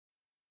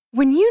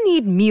When you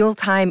need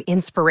mealtime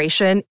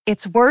inspiration,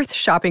 it's worth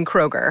shopping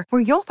Kroger,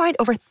 where you'll find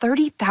over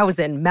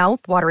 30,000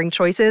 mouth-watering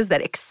choices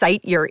that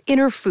excite your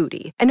inner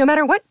foodie. And no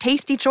matter what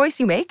tasty choice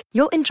you make,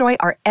 you'll enjoy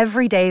our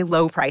everyday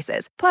low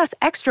prices, plus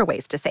extra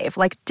ways to save,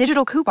 like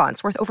digital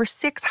coupons worth over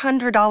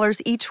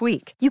 $600 each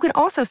week. You can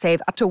also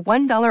save up to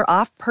 $1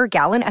 off per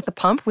gallon at the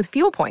pump with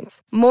fuel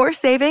points. More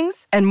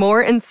savings and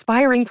more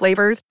inspiring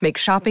flavors make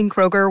shopping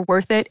Kroger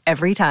worth it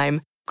every time.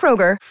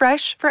 Kroger,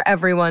 fresh for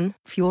everyone.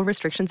 Fuel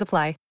restrictions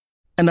apply.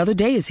 Another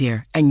day is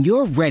here, and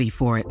you're ready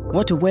for it.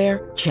 What to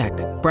wear? Check.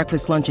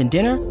 Breakfast, lunch, and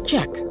dinner?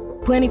 Check.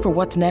 Planning for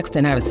what's next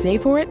and how to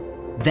save for it?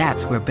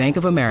 That's where Bank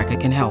of America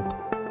can help.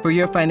 For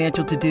your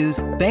financial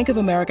to-dos, Bank of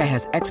America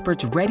has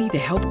experts ready to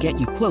help get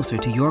you closer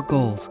to your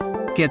goals.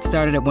 Get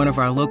started at one of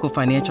our local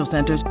financial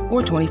centers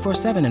or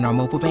 24/7 in our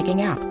mobile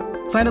banking app.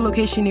 Find a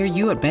location near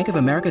you at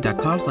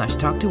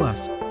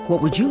bankofamerica.com/talktous.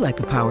 What would you like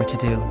the power to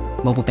do?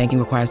 Mobile banking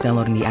requires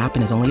downloading the app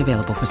and is only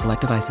available for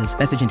select devices.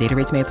 Message and data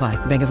rates may apply.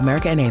 Bank of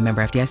America N.A.,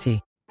 member FDIC.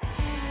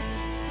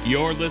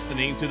 You're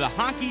listening to the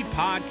Hockey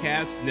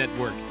Podcast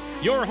Network,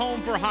 your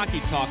home for hockey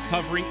talk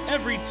covering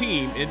every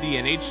team in the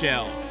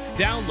NHL.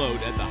 Download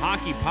at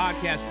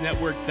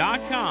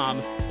thehockeypodcastnetwork.com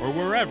or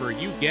wherever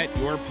you get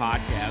your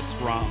podcasts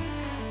from.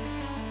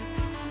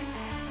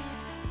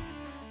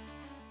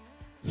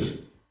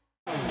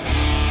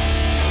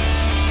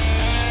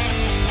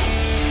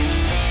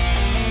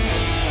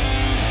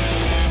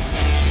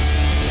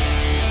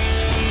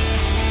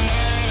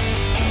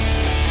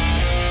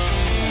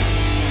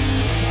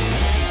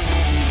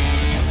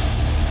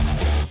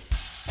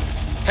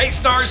 Hey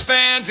Stars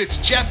fans, it's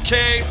Jeff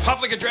Kay,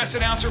 public address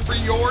announcer for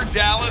your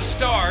Dallas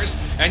Stars,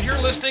 and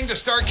you're listening to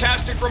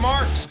Starcastic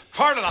Remarks,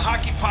 part of the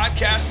Hockey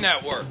Podcast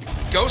Network.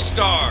 Go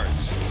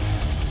Stars!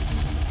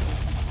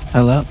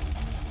 Hello,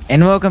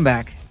 and welcome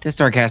back to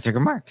Starcastic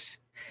Remarks.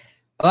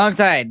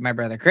 Alongside my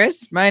brother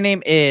Chris, my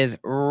name is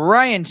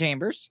Ryan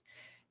Chambers.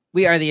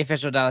 We are the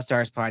official Dallas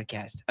Stars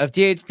podcast of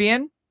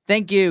THPN.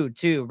 Thank you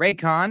to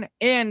Raycon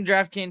and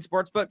DraftKings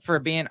Sportsbook for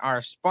being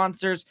our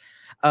sponsors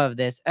of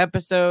this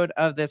episode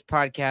of this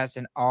podcast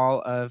and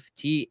all of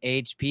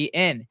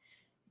THPN.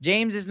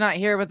 James is not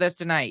here with us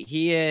tonight.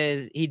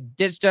 He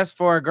ditched us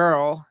for a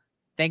girl.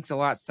 Thanks a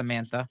lot,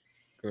 Samantha.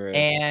 Chris.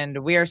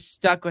 And we are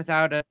stuck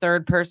without a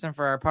third person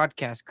for our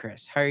podcast.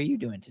 Chris, how are you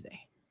doing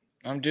today?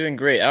 I'm doing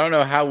great. I don't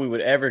know how we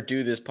would ever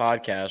do this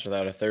podcast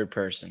without a third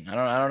person. I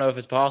don't know if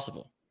it's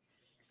possible.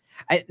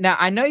 Now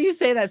I know you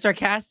say that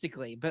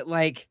sarcastically, but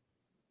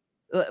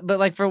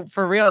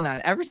for real now,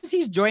 ever since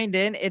he's joined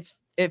in, it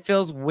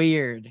feels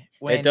weird.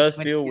 It does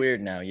feel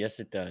weird now.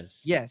 Yes, it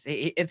does. Yes,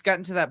 it's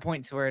gotten to that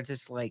point to where it's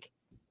just like,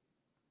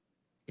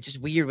 it's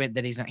just weird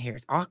that he's not here.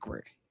 It's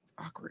awkward.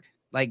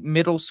 Like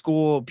middle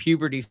school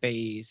puberty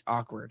phase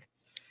awkward.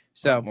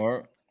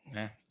 So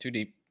too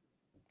deep.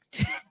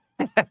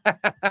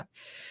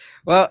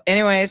 Well,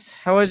 anyways,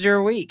 how was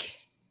your week?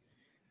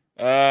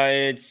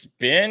 It's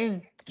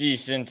been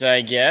decent,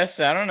 I guess.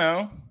 I don't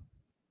know.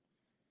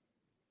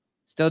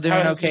 Still doing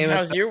okay.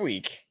 How's your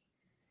week?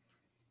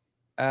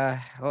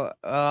 Well,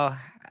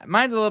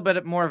 mine's a little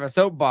bit more of a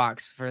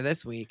soapbox for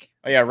this week.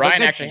 Oh yeah,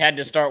 Ryan actually had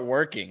to start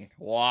working.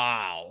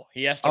 Wow,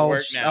 he has to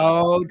work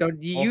now. Oh,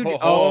 don't you?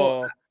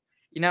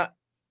 You know,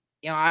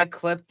 I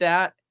clipped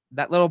that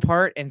little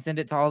part and send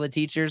it to all the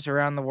teachers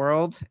around the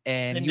world,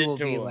 and you will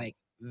be like,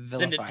 vilified.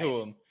 Send it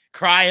to him.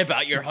 Cry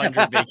about your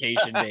 100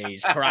 vacation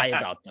days. Cry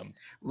about them.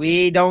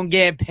 We don't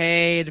get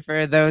paid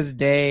for those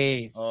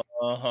days.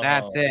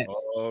 That's it.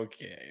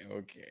 Okay.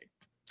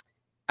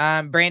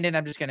 Brandon,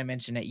 I'm just going to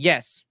mention it.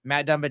 Yes,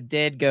 Matt Dumba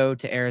did go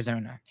to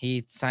Arizona.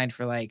 He signed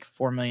for like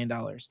 $4 million,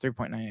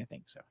 3.9, I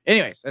think. So,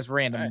 anyways, that's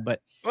random. Right.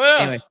 But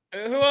what else?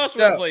 Who else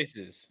were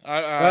places?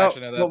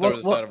 Actually, no, throw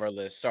this out of our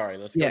list. Sorry,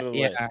 let's go to the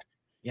list.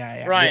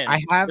 Yeah. Ryan,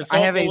 I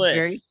have a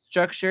very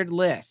structured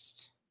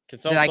list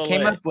that I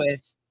came up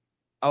with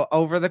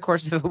over the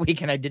course of a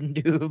week, and I didn't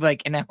do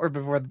like an hour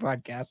before the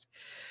podcast.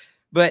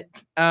 But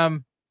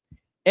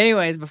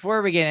anyways,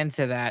 before we get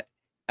into that,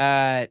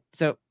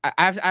 so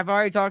I've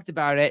already talked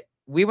about it.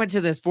 We went to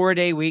this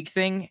 4-day week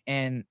thing,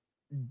 and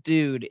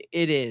dude,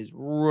 it is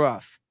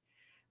rough.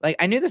 Like,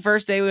 I knew the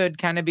first day would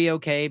kind of be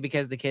okay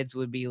because the kids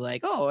would be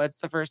like, oh,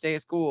 it's the first day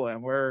of school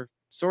and we're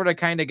sort of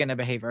kind of going to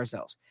behave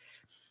ourselves.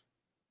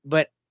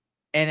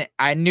 And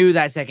I knew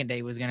that second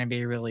day was going to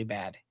be really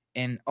bad.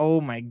 And oh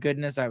my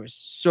goodness, I was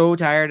so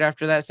tired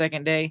after that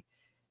second day.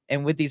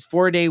 And with these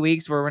 4-day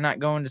weeks where we're not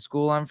going to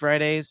school on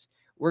Fridays,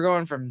 we're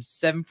going from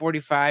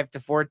 7:45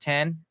 to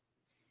 4:10.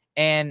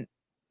 And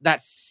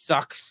that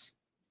sucks.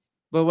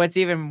 But what's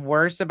even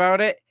worse about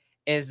it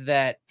is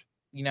that,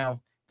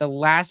 the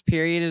last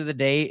period of the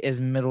day is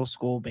middle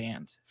school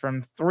band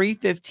from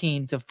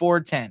 3:15 to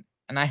 4:10.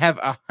 And I have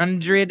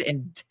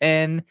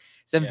 110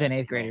 7th and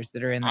 8th graders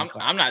that are in that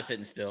class. I'm not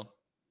sitting still.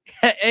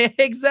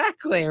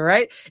 Exactly,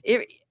 right?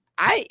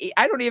 I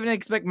don't even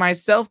expect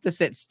myself to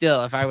sit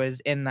still if I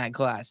was in that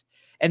class.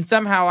 And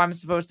somehow I'm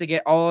supposed to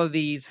get all of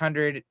these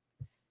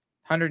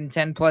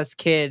 110 plus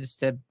kids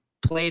to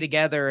play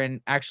together and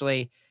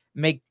actually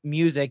make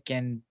music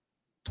and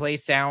play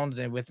sounds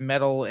and with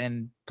metal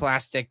and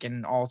plastic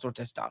and all sorts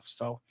of stuff.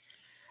 So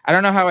I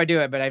don't know how I do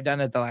it, but I've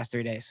done it the last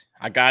 3 days.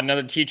 I got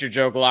another teacher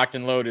joke locked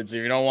and loaded. So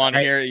if you don't want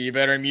to hear it, you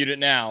better mute it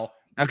now.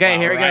 Okay,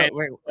 here we go.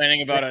 We're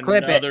planning about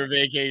another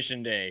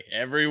vacation day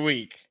every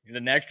week.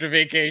 An extra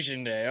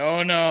vacation day.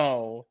 Oh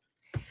no.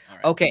 All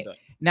right, okay.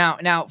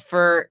 Now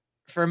for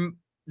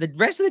the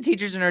rest of the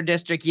teachers in our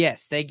district,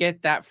 yes, they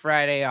get that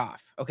Friday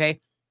off. Okay.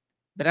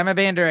 But I'm a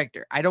band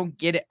director. I don't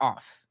get it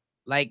off.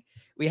 Like,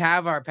 we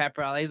have our pep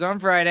rallies on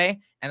Friday,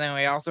 and then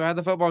we also have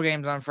the football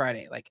games on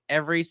Friday, like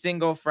every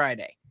single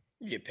Friday.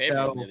 You get paid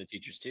more than the other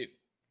teachers too.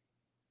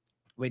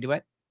 Wait, do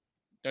what?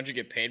 Don't you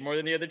get paid more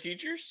than the other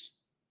teachers?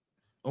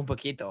 Un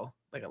poquito,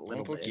 like a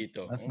little bit.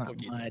 That's not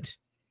much.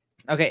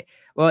 Okay,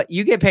 well,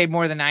 you get paid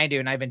more than I do,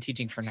 and I've been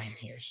teaching for 9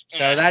 years,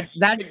 so that's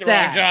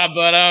sad. Job,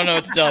 but I don't know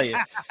what to tell you.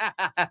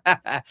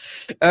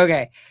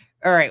 Okay,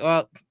 all right.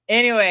 Well,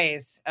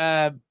 anyways,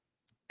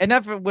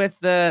 enough with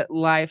the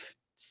life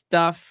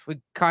stuff. We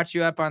caught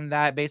you up on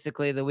that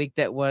basically the week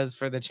that was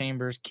for the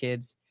Chambers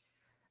kids.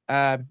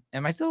 Am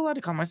I still allowed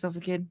to call myself a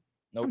kid?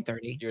 Nope. I'm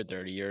 30. You're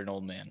 30. You're an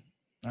old man.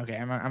 Okay,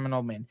 I'm an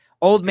old man.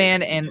 Old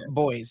man and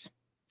boys.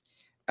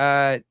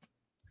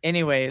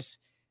 Anyways,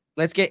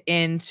 let's get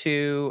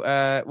into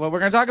what we're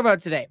going to talk about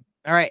today.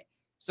 All right.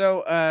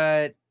 So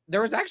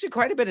there was actually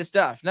quite a bit of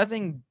stuff.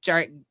 Nothing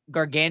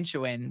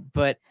gargantuan,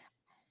 but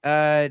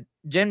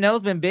Jim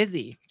Nell's been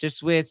busy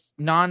just with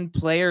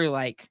non-player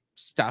like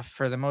stuff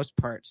for the most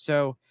part.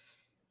 So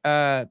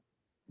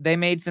they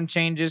made some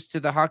changes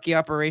to the hockey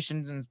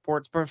operations and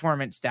sports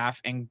performance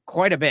staff, and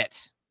quite a bit.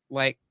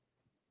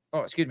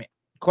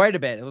 Quite a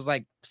bit. It was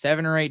like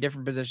 7 or 8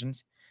 different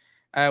positions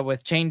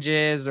with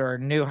changes or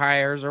new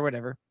hires or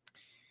whatever.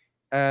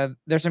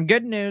 There's some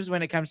good news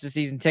when it comes to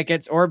season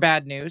tickets, or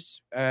bad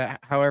news,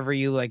 however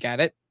you look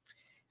at it.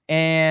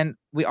 And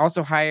we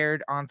also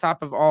hired, on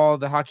top of all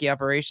the hockey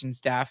operations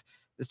staff,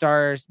 the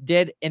Stars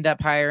did end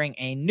up hiring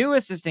a new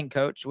assistant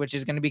coach, which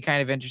is going to be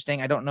kind of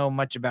interesting. I don't know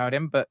much about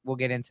him, but we'll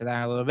get into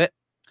that a little bit.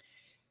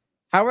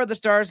 How are the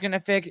Stars going to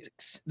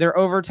fix their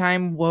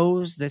overtime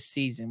woes this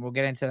season? We'll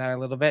get into that a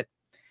little bit.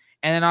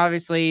 And then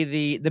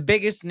obviously the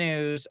biggest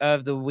news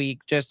of the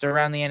week just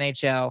around the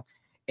NHL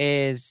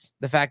is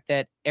the fact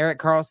that Erik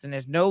Karlsson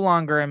is no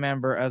longer a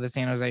member of the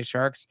San Jose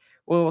Sharks.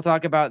 We'll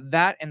talk about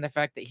that and the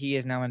fact that he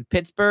is now in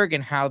Pittsburgh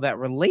and how that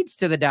relates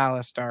to the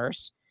Dallas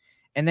Stars.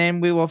 And then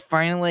we will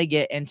finally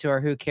get into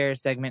our Who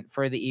Cares segment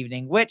for the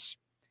evening, which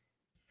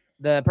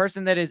the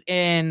person that is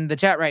in the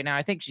chat right now,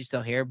 I think she's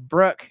still here.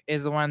 Brooke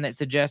is the one that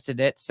suggested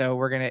it. So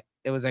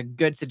it was a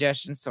good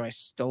suggestion. So I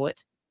stole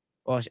it.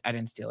 Well, I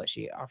didn't steal it.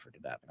 She offered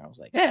it up and I was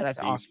like, yeah, that's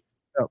awesome.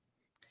 So,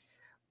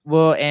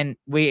 well, and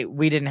we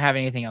didn't have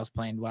anything else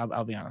planned. Well,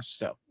 I'll be honest.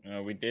 So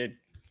we did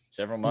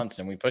several months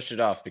and we pushed it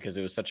off because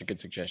it was such a good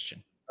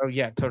suggestion. Oh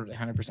yeah, totally.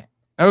 100%.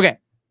 Okay.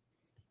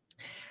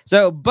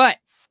 So, but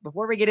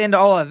before we get into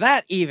all of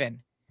that,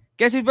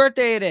 guess whose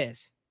birthday it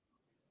is?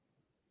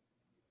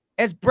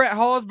 It's Brett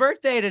Hall's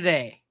birthday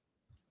today.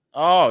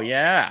 Oh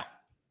yeah.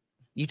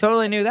 You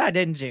totally knew that,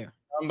 didn't you?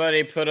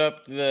 Somebody put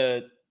up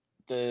the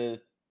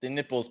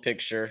nipples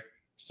picture.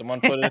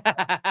 Someone put it.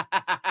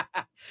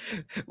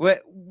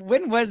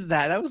 When was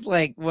that? That was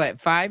like what,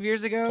 5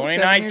 years ago?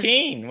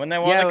 2019 when they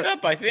won the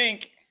cup, I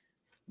think.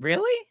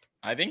 Really?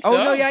 I think so.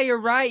 Oh no, yeah, you're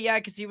right. Yeah,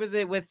 because he was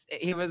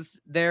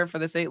there for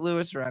the St.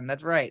 Louis run.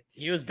 That's right.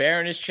 He was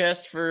bearing his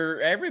chest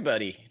for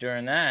everybody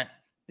during that.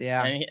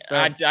 Yeah, and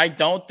I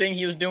don't think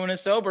he was doing it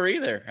sober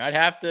either. I'd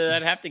have to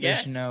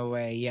guess. There's no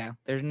way. Yeah,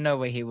 there's no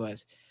way he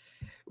was.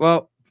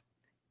 Well,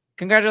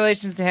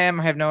 congratulations to him.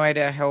 I have no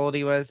idea how old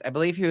he was. I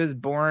believe he was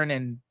born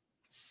in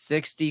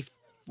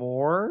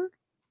 1964.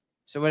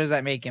 So what does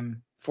that make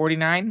him?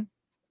 49?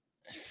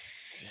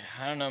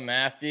 I don't know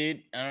math,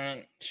 dude.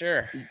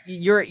 Sure.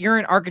 You're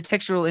an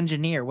architectural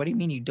engineer. What do you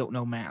mean you don't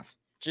know math?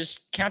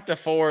 Just count to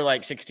 4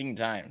 like 16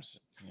 times.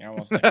 You're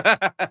almost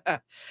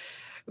there.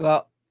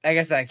 Well, I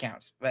guess that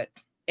counts. But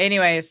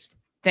anyways,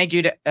 thank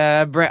you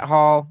to Brett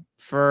Hall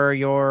for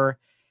your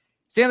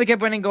Stanley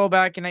Cup winning goal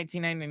back in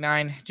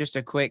 1999. Just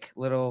a quick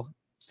little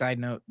side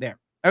note there.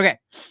 Okay,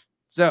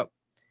 so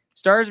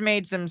Stars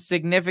made some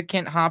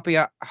significant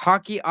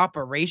hockey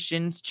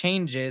operations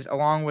changes,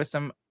 along with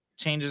some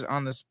changes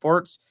on the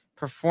sports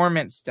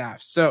performance staff.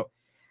 So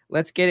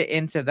let's get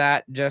into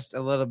that just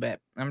a little bit.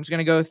 I'm just going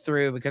to go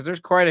through because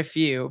there's quite a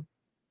few.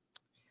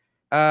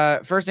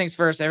 First things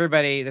first,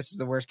 everybody, this is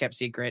the worst kept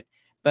secret,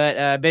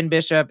 but Ben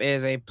Bishop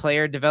is a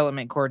player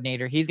development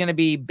coordinator. He's going to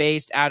be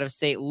based out of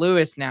St.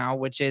 Louis now,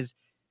 which is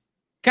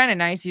kind of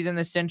nice. He's in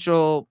the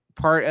central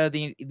part of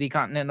the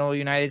continental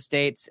United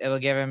States. It'll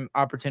give him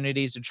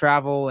opportunities to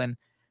travel and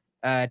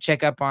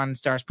check up on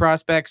Stars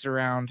prospects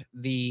around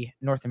the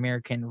North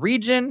American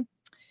region.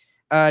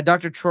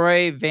 Dr.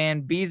 Troy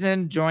Van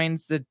Beesen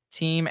joins the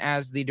team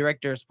as the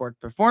director of sport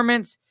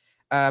performance.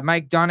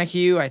 Mike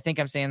Donahue, I think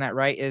I'm saying that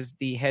right, is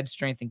the head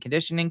strength and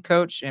conditioning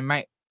coach. And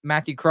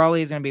Matthew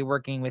Crawley is going to be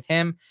working with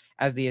him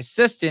as the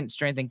assistant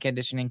strength and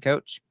conditioning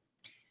coach.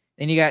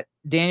 Then you got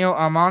Daniel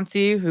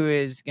Almonte, who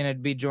is going to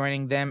be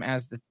joining them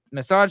as the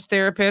massage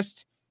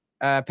therapist.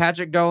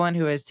 Patrick Dolan,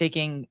 who is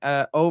taking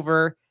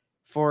over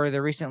for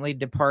the recently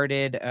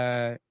departed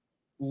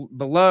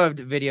beloved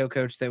video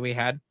coach that we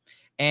had.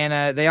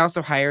 And they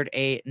also hired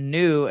a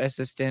new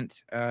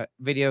assistant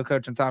video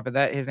coach on top of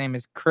that. His name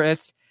is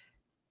Chris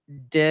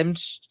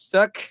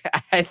Demchuk.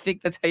 I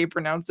think that's how you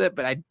pronounce it,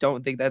 but I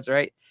don't think that's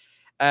right.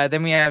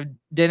 Then we have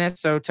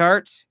Dennis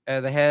Sotart,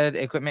 the head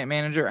equipment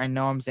manager. I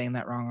know I'm saying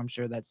that wrong. I'm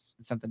sure that's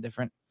something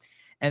different.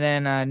 And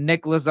then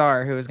Nick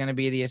Lazar, who is going to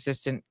be the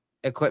assistant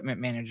equipment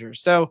manager.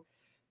 So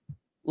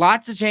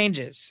lots of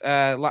changes.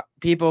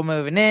 People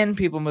moving in,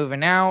 people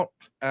moving out.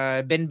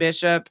 Ben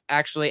Bishop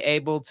actually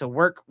able to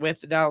work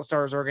with the Dallas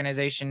Stars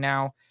organization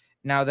now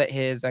that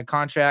his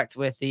contract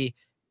with the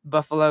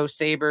Buffalo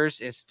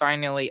Sabres is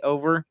finally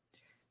over.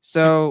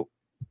 So,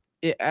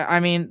 I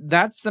mean,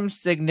 that's some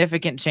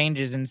significant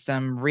changes in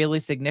some really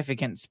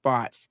significant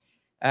spots,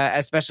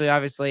 especially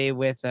obviously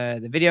with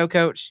the video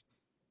coach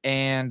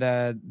and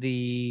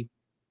the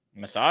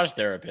massage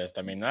therapist.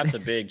 I mean, that's a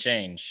big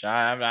change.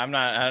 I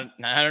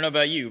don't know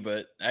about you,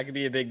 but that could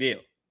be a big deal.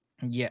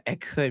 Yeah,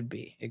 it could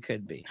be.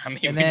 I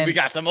mean, we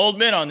got some old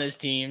men on this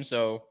team,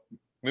 so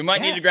we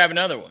might need to grab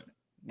another one.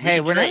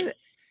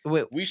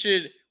 We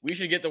should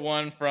get the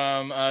one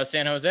from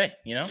San Jose.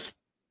 You know,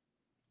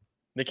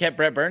 they kept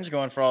Brett Burns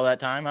going for all that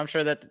time. I'm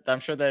sure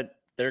that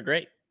they're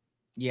great.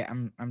 Yeah,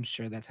 I'm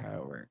sure that's how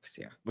it works.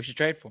 Yeah, we should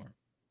trade for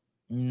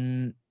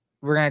him.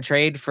 We're gonna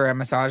trade for a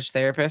massage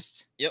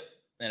therapist. Yep,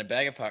 and a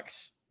bag of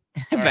pucks.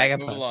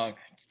 Move along.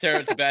 It's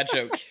terrible. It's a bad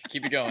joke.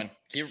 Keep it going.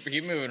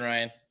 Keep moving,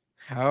 Ryan.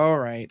 All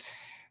right.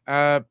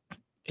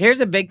 Here's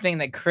a big thing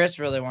that Chris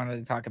really wanted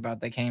to talk about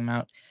that came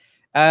out.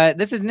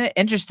 This is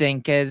interesting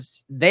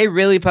because they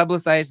really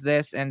publicized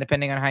this, and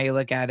depending on how you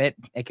look at it,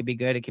 it could be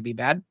good, it could be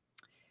bad.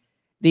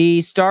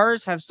 The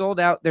Stars have sold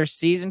out their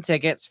season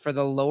tickets for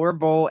the Lower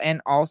Bowl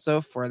and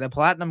also for the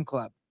Platinum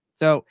Club.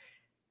 So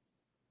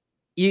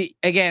you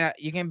can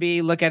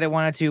look at it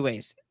one of two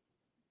ways.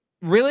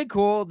 Really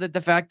cool that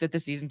the fact that the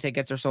season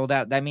tickets are sold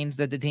out. That means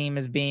that the team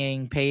is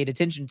being paid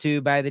attention to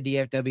by the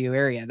DFW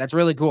area. That's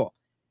really cool.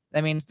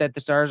 That means that the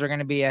Stars are going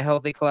to be a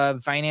healthy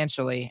club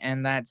financially,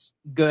 and that's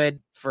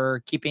good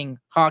for keeping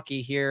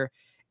hockey here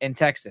in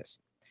Texas.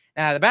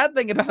 Now, the bad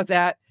thing about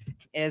that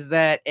is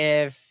that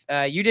if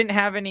you didn't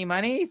have any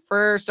money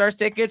for Stars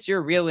tickets,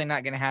 you're really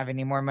not going to have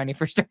any more money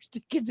for Stars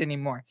tickets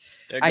anymore.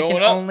 I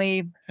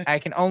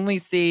can only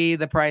see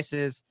the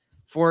prices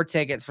for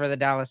tickets for the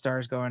Dallas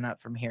Stars going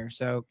up from here.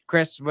 So,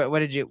 Chris, what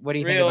do you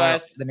think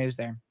about the news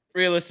there?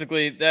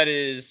 Realistically, that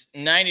is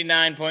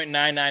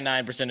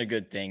 99.999% a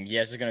good thing.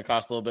 Yes, it's going to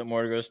cost a little bit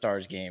more to go to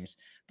Stars games,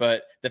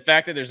 but the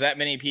fact that there's that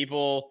many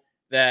people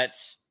that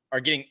are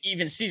getting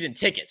even season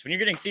tickets. When you're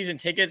getting season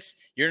tickets,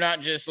 you're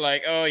not just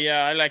like, oh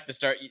yeah, I like the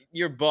Stars.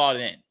 You're bought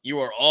in. You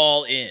are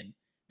all in.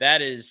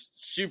 That is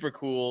super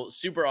cool,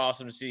 super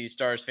awesome to see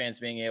Stars fans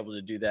being able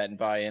to do that and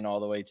buy in all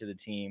the way to the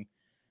team.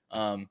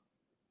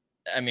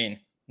 I mean,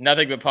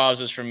 nothing but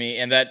positives for me.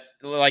 And that,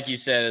 like you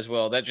said as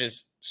well, that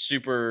just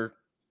super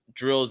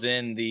drills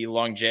in the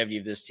longevity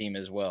of this team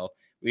as well.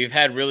 We've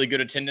had really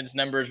good attendance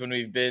numbers when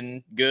we've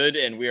been good,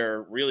 and we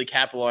are really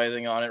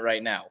capitalizing on it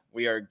right now.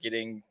 We are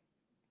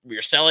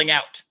selling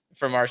out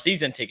from our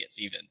season tickets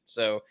even.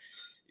 So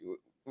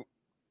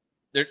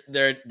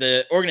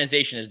the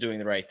organization is doing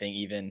the right thing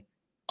even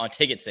on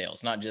ticket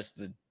sales, not just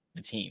the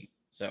team.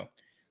 So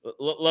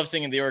love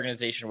seeing the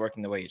organization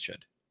working the way it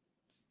should.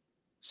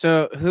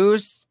 So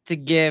who's to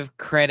give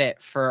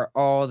credit for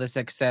all the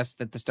success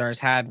that the Stars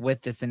had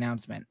with this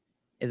announcement?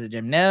 Is it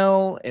Jim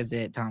Nill? Is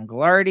it Tom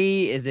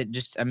Ghilardi? Is it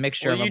just a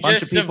mixture of a bunch of people? You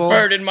just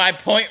subverted my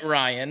point,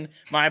 Ryan.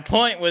 My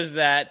point was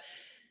that,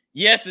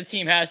 yes, the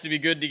team has to be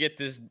good to get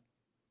this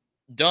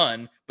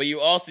done, but you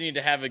also need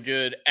to have a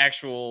good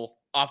actual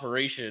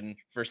operation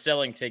for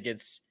selling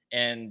tickets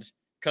and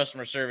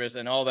customer service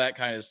and all that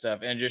kind of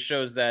stuff. And it just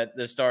shows that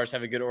the Stars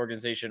have a good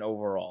organization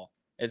overall.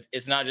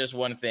 It's not just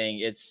one thing.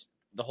 It's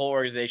the whole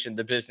organization.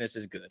 The business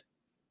is good.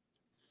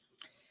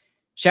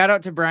 Shout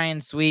out to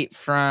Brian Sweet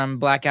from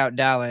Blackout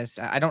Dallas.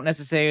 I don't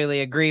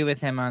necessarily agree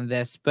with him on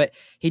this, but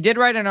he did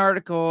write an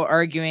article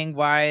arguing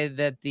why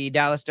that the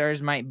Dallas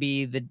Stars might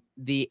be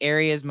the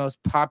area's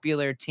most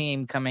popular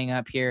team coming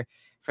up here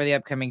for the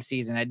upcoming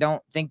season. I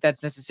don't think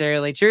that's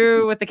necessarily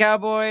true with the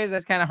Cowboys.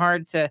 That's kind of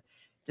hard to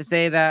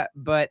say that,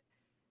 but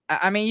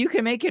I mean, you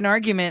can make an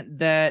argument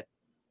that,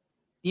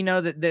 you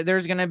know, that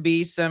there's going to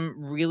be some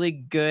really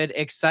good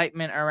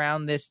excitement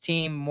around this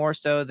team, more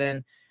so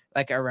than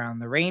like around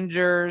the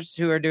Rangers,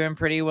 who are doing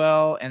pretty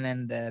well, and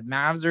then the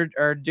Mavs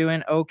are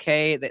doing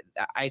okay. That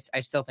I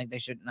still think they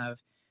shouldn't have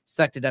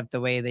sucked it up the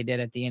way they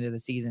did at the end of the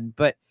season.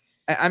 But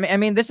I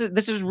mean, this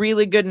is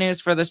really good news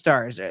for the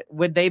Stars.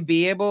 Would they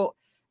be able?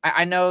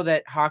 I know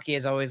that hockey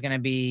is always going to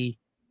be,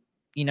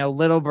 you know,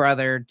 little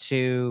brother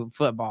to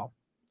football.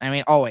 I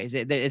mean, always.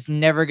 It's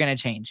never going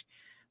to change.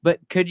 But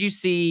could you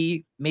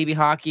see maybe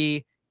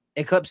hockey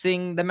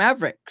eclipsing the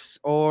Mavericks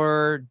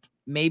or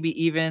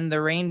maybe even the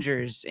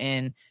Rangers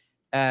in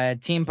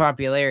team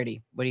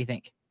popularity? What do you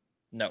think?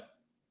 No.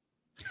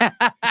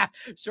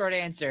 Short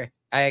answer.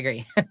 I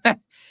agree.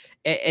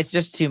 it's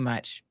just too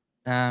much.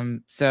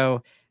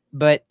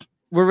 But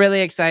we're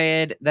really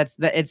excited.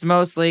 It's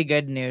mostly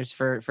good news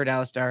for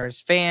Dallas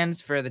Stars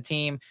fans, for the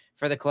team,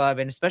 for the club,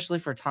 and especially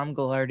for Tom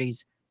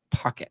Ghilardi's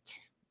pocket.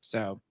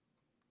 So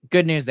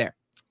good news there.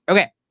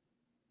 Okay.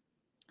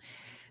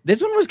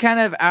 This one was kind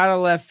of out of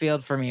left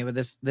field for me with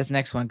this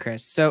next one,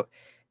 Chris. So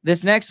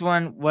this next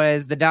one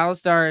was the Dallas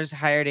Stars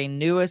hired a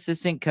new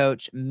assistant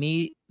coach,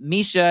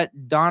 Misha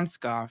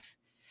Donskov.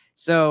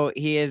 So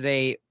he is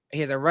a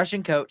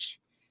Russian coach.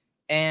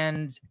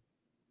 And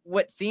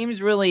what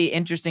seems really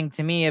interesting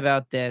to me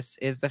about this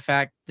is the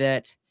fact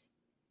that,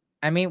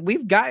 I mean,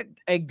 we've got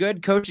a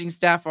good coaching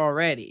staff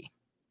already,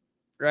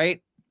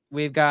 right?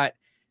 We've got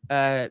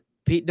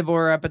Pete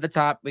DeBoer up at the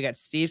top. We got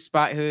Steve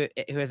Spott, who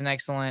is an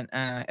excellent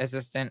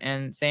assistant,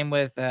 and same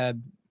with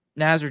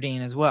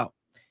Nasruddin as well.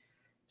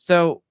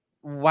 So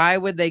why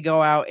would they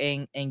go out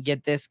and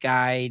get this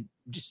guy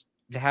just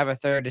to have a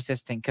third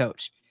assistant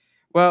coach?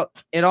 Well,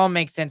 it all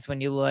makes sense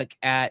when you look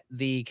at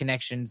the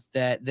connections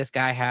that this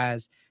guy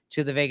has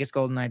to the Vegas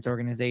Golden Knights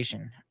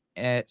organization.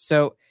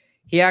 So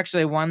he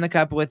actually won the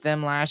cup with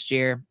them last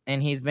year,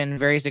 and he's been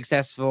very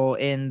successful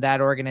in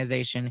that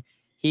organization.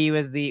 He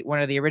was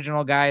one of the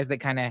original guys that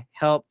kind of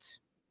helped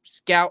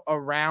scout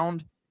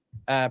around,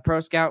 pro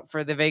scout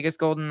for the Vegas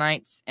Golden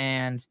Knights,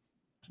 and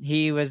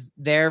he was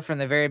there from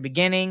the very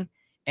beginning,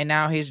 and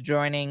now he's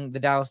joining the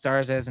Dallas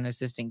Stars as an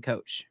assistant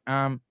coach.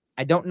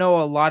 I don't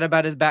know a lot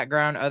about his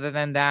background other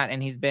than that,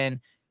 and he's been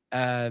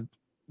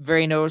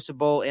very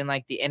noticeable in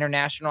like the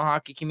international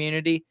hockey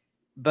community.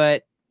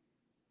 But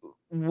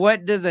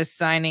what does a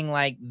signing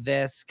like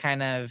this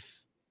kind of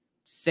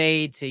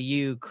say to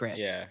you, Chris?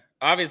 Yeah,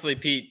 obviously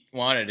Pete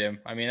wanted him.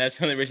 I mean, that's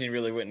the only reason he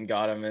really went and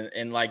got him.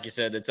 And like you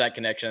said, it's that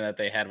connection that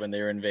they had when they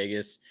were in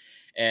Vegas.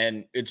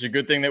 And it's a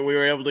good thing that we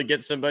were able to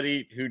get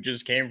somebody who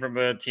just came from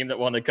a team that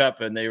won the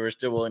cup and they were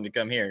still willing to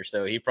come here.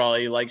 So he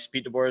probably likes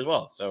Pete DeBoer as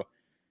well. So,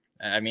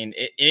 I mean,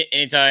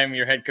 anytime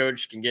your head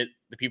coach can get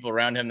the people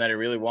around him that he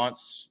really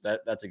wants,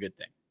 that's a good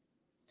thing.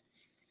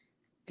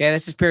 Okay,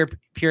 this is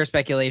pure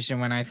speculation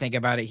when I think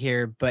about it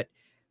here, but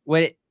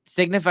what it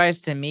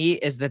signifies to me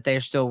is that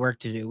there's still work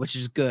to do, which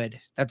is good.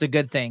 That's a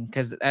good thing,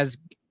 because as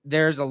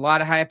there's a lot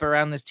of hype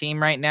around this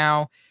team right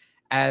now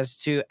as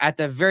to, at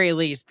the very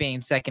least,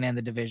 being second in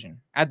the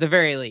division. At the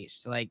very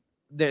least, like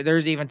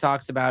there's even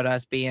talks about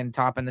us being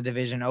top in the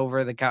division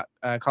over the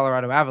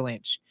Colorado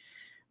Avalanche.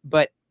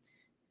 But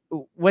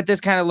what this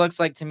kind of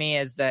looks like to me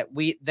is that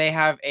they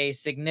have a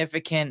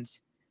significant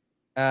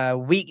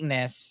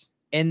weakness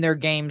in their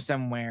game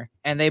somewhere,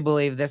 and they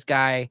believe this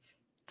guy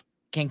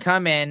can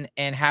come in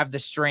and have the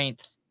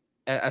strength,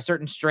 a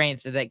certain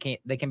strength that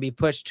can be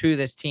pushed to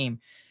this team.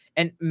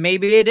 And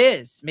maybe it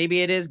is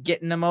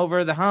getting them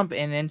over the hump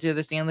and into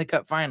the Stanley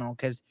Cup final,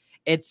 because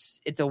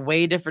it's a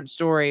way different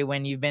story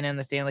when you've been in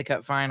the Stanley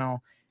Cup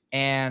final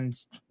and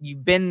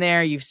you've been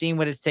there, you've seen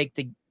what it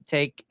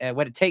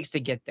takes to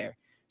get there.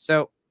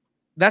 So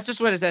that's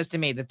just what it says to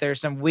me, that there's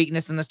some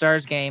weakness in the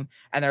Stars game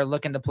and they're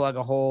looking to plug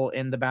a hole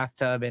in the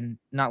bathtub and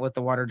not let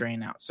the water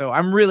drain out. So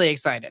I'm really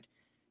excited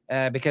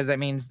because that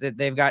means that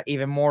they've got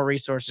even more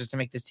resources to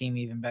make this team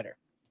even better.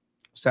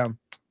 So,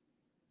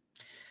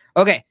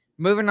 okay,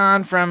 moving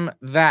on from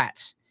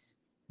that.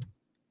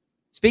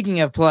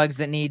 Speaking of plugs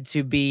that need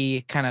to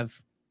be kind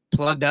of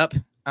plugged up.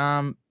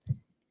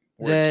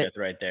 Wordsmith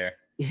right there.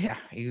 Yeah,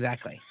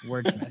 exactly.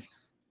 Wordsmith.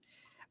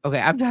 Okay,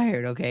 I'm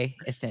tired, okay?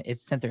 It's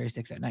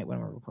 10:36 at night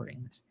when we're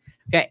recording this.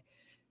 Okay.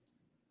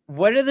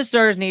 What do the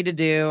Stars need to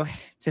do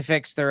to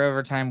fix their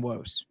overtime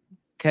woes?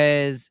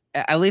 Because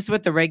at least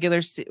with the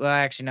regular well,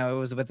 actually, no, it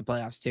was with the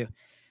playoffs too.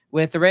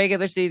 With the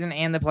regular season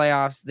and the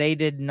playoffs, they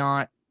did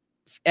not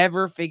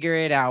ever figure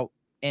it out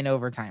in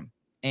overtime.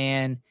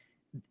 And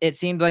it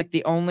seemed like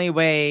the only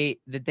way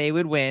that they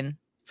would win,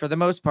 for the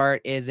most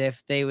part, is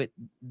if they would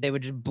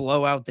just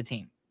blow out the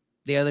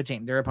other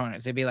team, their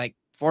opponents. They'd be like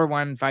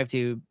 4-1,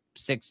 5-2,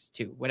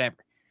 6-2, whatever.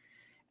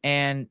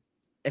 And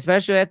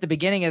especially at the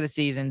beginning of the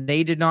season,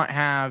 they did not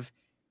have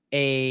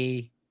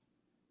a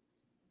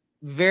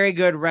very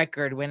good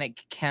record when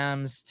it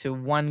comes to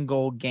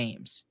 1-goal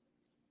games.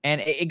 And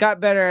it got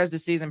better as the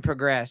season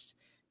progressed.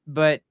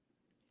 But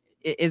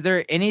is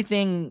there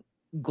anything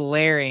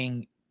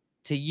glaring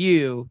to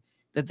you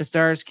that the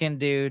Stars can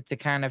do to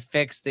kind of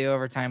fix the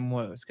overtime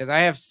woes? Because I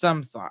have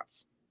some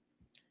thoughts.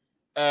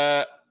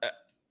 I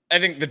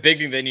think the big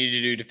thing they need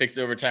to do to fix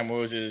the overtime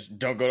woes is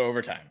don't go to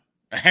overtime.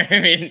 I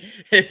mean,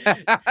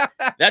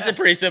 that's a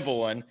pretty simple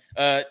one.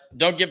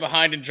 Don't get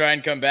behind and try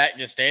and come back.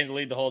 Just stay in the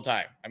lead the whole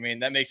time. I mean,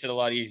 that makes it a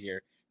lot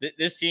easier.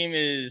 This team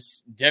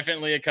is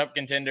definitely a cup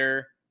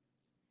contender.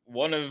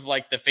 One of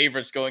like the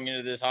favorites going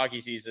into this hockey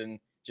season.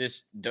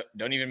 Just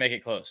don't even make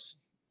it close.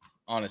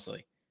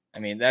 Honestly. I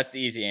mean, that's the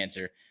easy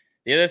answer.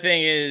 The other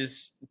thing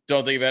is,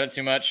 don't think about it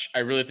too much. I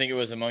really think it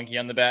was a monkey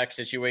on the back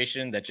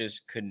situation that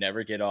just could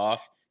never get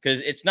off.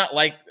 because it's not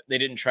like they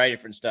didn't try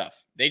different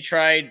stuff. They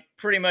tried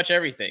pretty much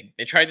everything.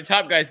 They tried the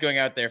top guys going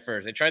out there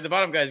first. They tried the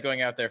bottom guys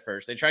going out there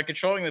first. They tried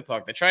controlling the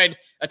puck. They tried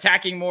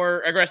attacking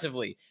more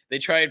aggressively. They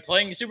tried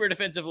playing super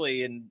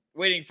defensively and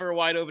waiting for a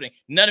wide opening.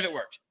 None of it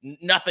worked.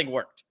 Nothing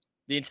worked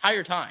the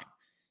entire time.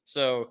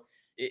 So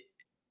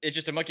it's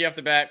just a monkey off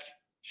the back,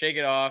 shake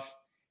it off.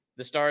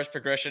 The Stars'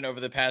 progression over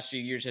the past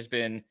few years has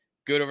been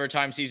good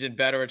overtime season,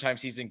 bad overtime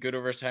season, good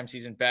overtime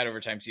season, bad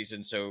overtime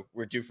season. So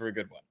we're due for a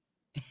good one.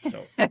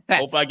 So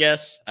hope, I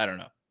guess. I don't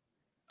know.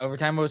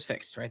 Overtime was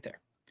fixed right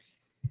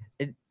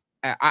there.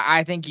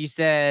 I think you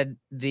said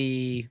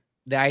the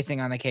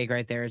icing on the cake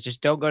right there is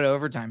just don't go to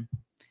overtime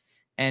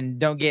and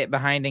don't get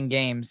behind in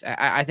games.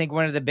 I think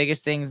one of the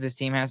biggest things this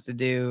team has to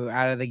do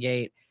out of the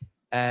gate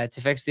to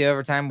fix the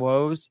overtime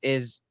woes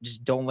is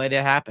just don't let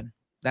it happen.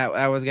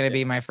 That was going to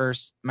be my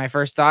first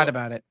thought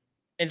about it.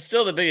 And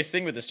still the biggest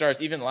thing with the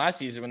Stars, even last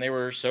season when they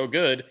were so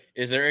good,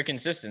 is their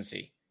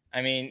inconsistency.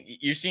 I mean,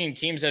 you've seen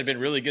teams that have been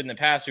really good in the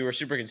past who are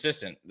super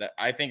consistent.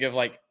 I think of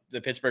like the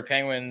Pittsburgh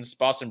Penguins,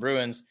 Boston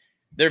Bruins.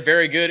 They're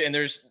very good, and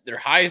their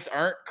highs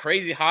aren't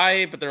crazy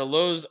high, but their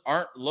lows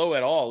aren't low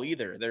at all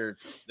either.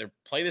 They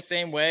play the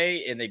same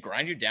way, and they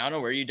grind you down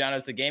or wear you down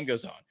as the game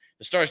goes on.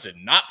 The Stars did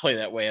not play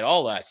that way at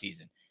all last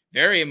season.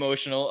 Very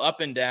emotional, up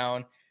and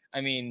down.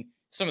 I mean,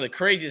 some of the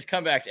craziest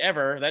comebacks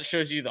ever. That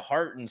shows you the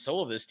heart and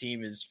soul of this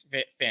team is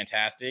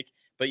fantastic.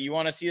 But you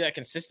want to see that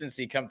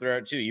consistency come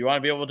throughout too. You want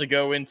to be able to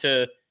go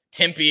into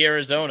Tempe,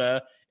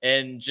 Arizona,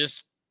 and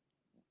just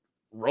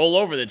roll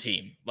over the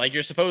team like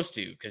you're supposed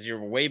to because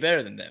you're way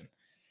better than them.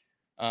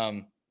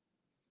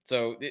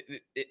 So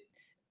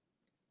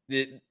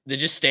they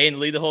just stay in the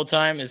lead the whole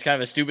time is kind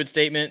of a stupid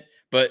statement,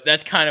 but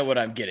that's kind of what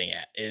I'm getting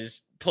at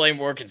is play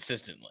more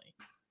consistently.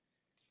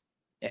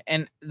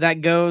 And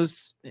that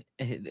goes,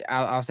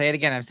 I'll say it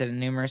again. I've said it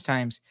numerous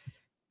times.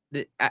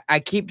 I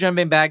keep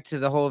jumping back to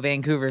the whole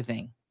Vancouver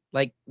thing.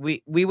 Like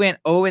we went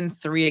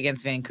 0-3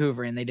 against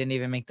Vancouver and they didn't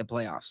even make the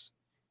playoffs.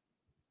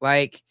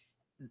 Like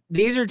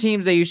these are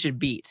teams that you should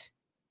beat.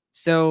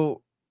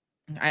 So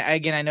I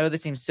know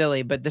this seems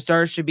silly, but the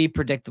Stars should be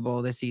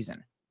predictable this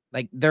season.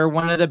 Like they're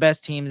one of the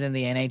best teams in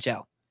the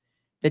NHL.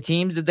 The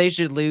teams that they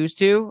should lose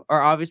to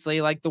are obviously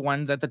like the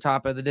ones at the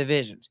top of the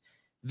divisions.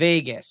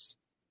 Vegas,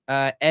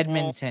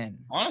 Edmonton.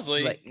 Well,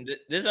 honestly,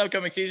 this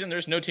upcoming season,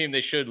 there's no team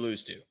they should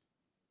lose to.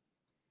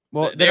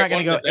 Well, they're not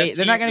going to go 8.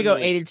 They're not going to go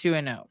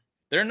 82-0.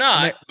 They're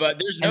not, but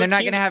there's no. And they're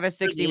not going to have a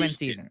 60-win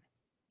season.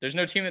 There's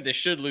no team that they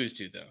should lose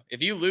to, though.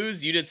 If you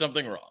lose, you did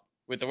something wrong.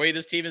 With the way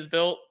this team is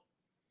built,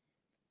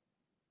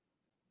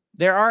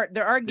 there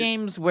are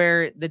games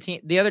where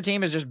the other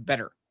team is just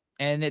better,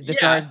 and the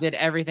Stars did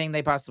everything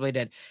they possibly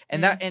did.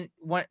 And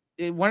one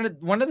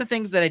of the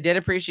things that I did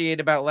appreciate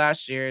about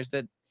last year is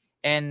that,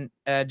 and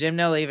Jim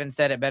Nill even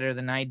said it better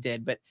than I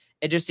did, but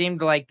it just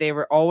seemed like they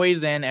were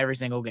always in every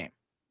single game.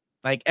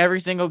 Like every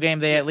single game,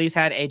 they at least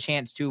had a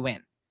chance to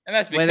win. And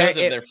that's because of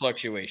their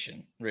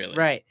fluctuation, really.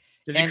 Right.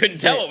 Because you couldn't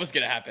tell what was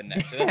going to happen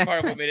next. And that's part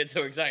of what made it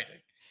so exciting.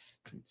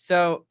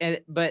 So,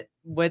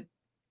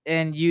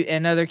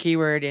 another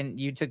keyword, and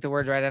you took the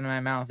words right out of my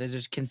mouth, is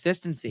just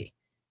consistency.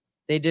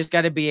 They just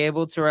got to be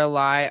able to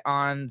rely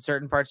on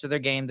certain parts of their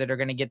game that are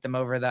going to get them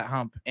over that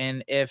hump.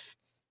 And if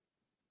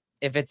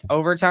it's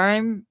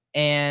overtime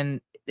and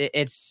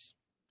it's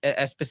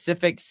a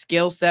specific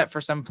skill set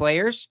for some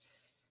players,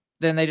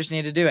 then they just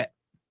need to do it.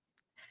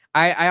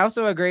 I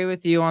also agree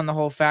with you on the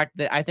whole fact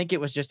that I think it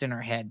was just in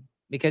our head.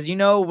 Because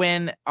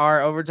when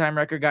our overtime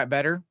record got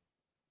better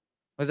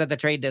was at the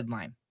trade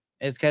deadline.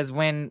 It's because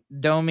when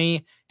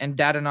Domi and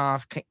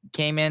Dadonov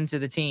came into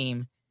the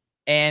team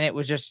and it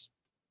was just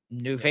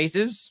new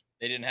faces.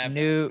 They didn't have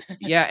new.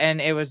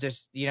 And it was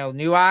just,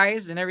 new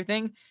eyes and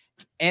everything.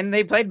 And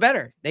they played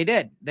better. They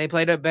did. They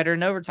played it better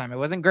in overtime. It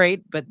wasn't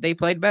great, but they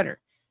played better.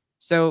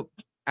 So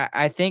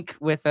I think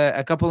with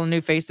a couple of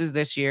new faces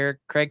this year,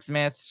 Craig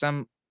Smith,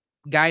 some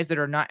guys that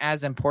are not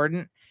as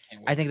important,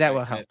 I think that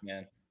will help.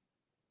 Man.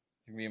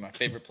 You're going to be my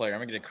favorite player. I'm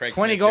going to get a Craig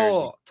 20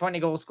 Smith 20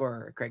 goal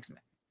scorer, Craig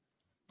Smith.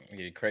 I'm going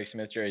to get a Craig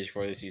Smith jersey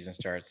before the season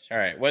starts. All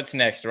right, what's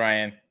next,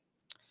 Ryan?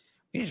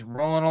 We're just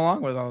rolling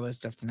along with all this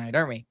stuff tonight,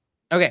 aren't we?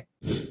 Okay.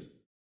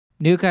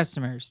 New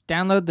customers,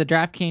 download the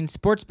DraftKings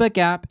Sportsbook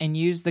app and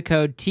use the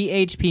code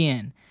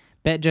THPN.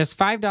 Bet just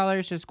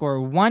 $5 to score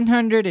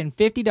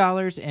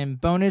 $150 in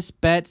bonus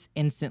bets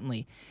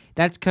instantly.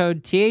 That's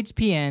code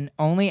THPN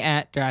only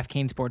at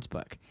DraftKings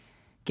Sportsbook.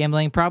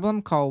 Gambling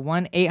problem? Call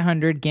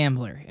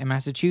 1-800-GAMBLER. In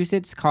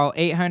Massachusetts, call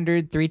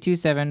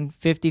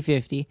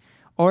 800-327-5050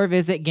 or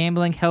visit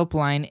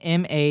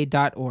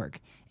gamblinghelplinema.org.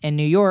 In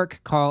New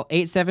York, call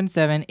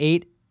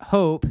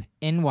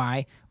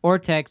 877-8-HOPE-NY or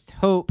text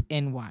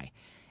HOPE-NY.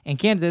 In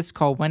Kansas,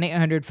 call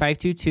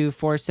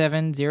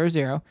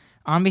 1-800-522-4700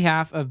 on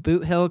behalf of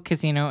Boot Hill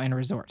Casino and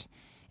Resort.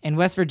 In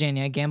West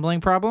Virginia, gambling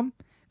problem?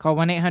 Call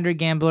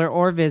 1-800-GAMBLER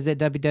or visit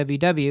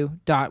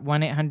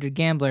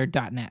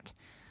www.1800gambler.net.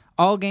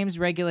 All games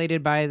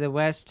regulated by the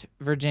West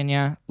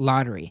Virginia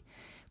Lottery.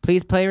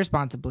 Please play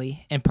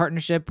responsibly in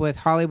partnership with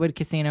Hollywood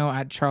Casino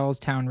at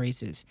Charlestown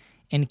Races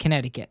in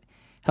Connecticut.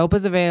 Help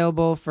is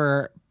available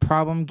for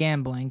problem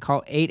gambling.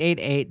 Call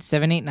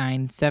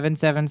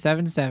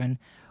 888-789-7777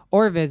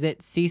 or visit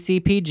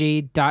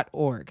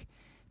ccpg.org.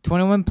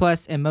 21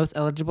 plus in most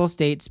eligible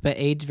states, but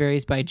age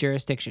varies by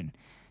jurisdiction.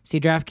 See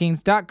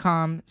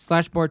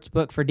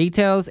DraftKings.com/sportsbook for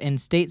details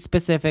and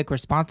state-specific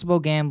responsible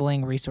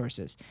gambling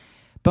resources.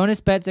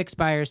 Bonus bets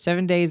expire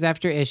 7 days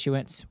after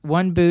issuance.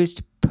 1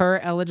 boost per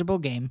eligible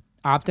game.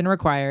 Opt-in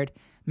required.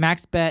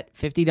 Max bet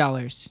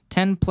 $50.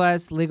 10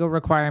 plus legal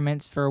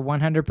requirements for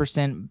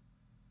 100%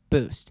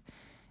 boost.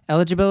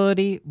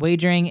 Eligibility,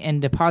 wagering, and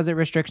deposit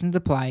restrictions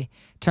apply.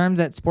 Terms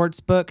at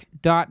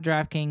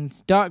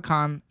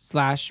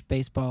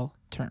sportsbook.draftkings.com/baseball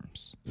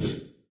terms.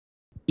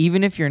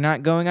 Even if you're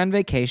not going on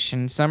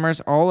vacation,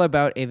 summer's all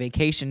about a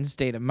vacation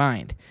state of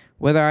mind.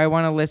 Whether I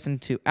want to listen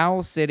to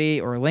Owl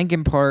City or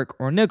Linkin Park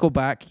or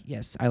Nickelback,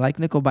 yes, I like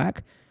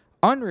Nickelback,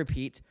 on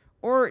repeat,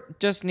 or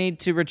just need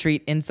to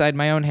retreat inside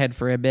my own head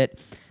for a bit,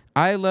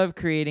 I love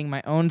creating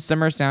my own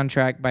summer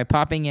soundtrack by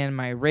popping in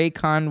my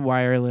Raycon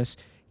wireless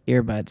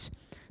earbuds.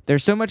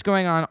 There's so much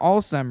going on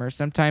all summer.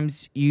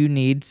 Sometimes you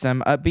need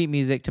some upbeat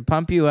music to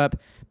pump you up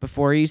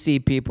before you see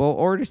people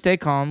or to stay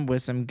calm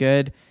with some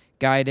good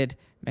guided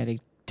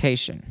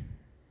meditation.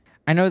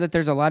 I know that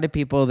there's a lot of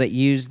people that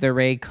use the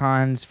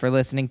Raycons for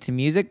listening to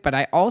music, but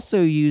I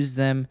also use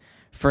them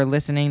for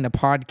listening to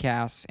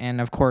podcasts.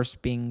 And of course,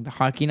 being the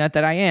hockey nut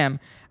that I am,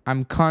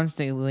 I'm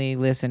constantly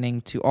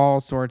listening to all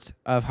sorts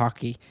of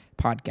hockey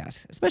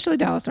podcasts, especially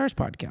Dallas Stars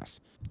podcasts.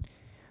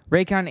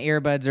 Raycon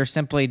earbuds are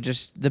simply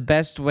just the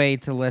best way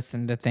to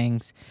listen to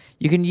things.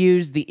 You can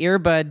use the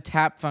earbud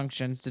tap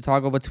functions to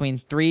toggle between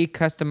 3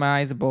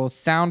 customizable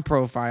sound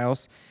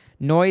profiles,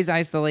 noise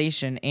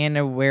isolation, and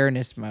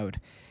awareness mode.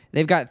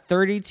 They've got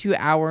 32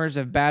 hours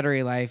of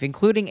battery life,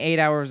 including 8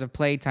 hours of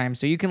playtime,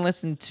 so you can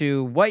listen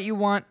to what you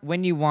want,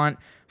 when you want,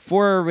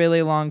 for a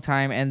really long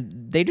time, and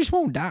they just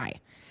won't die.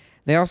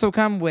 They also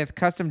come with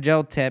custom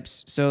gel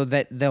tips so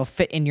that they'll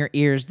fit in your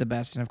ears the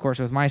best, and of course,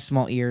 with my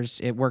small ears,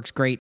 it works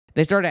great.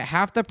 They start at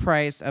half the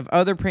price of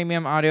other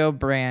premium audio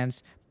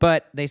brands,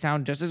 but they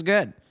sound just as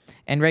good.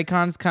 And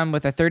Raycons come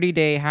with a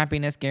 30-day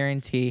happiness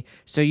guarantee,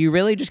 so you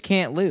really just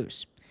can't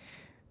lose.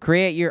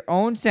 Create your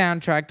own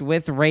soundtrack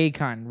with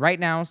Raycon.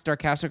 Right now,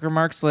 Starcastic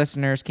Remarks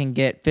listeners can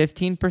get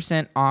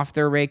 15% off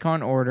their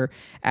Raycon order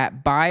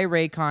at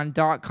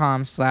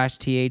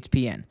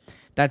buyraycon.com/THPN.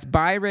 That's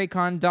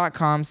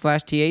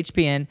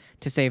buyraycon.com/THPN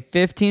to save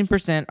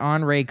 15%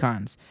 on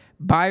Raycons.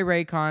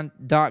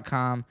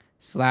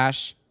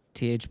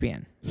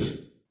 buyraycon.com/THPN.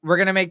 We're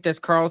going to make this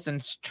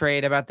Carlson's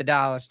trade about the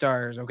Dallas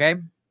Stars, okay?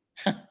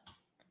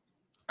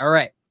 All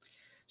right.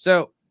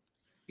 So,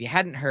 if you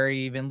hadn't heard,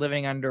 you've been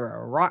living under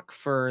a rock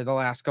for the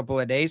last couple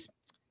of days.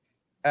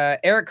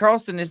 Erik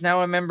Karlsson is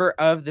now a member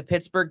of the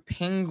Pittsburgh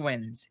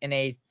Penguins in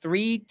a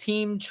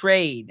 3-team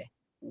trade.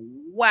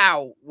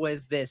 Wow,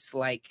 was this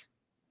like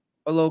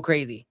a little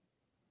crazy.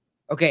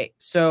 Okay,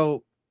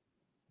 so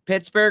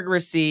Pittsburgh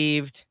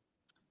received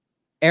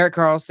Erik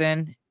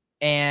Karlsson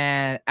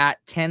and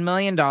at $10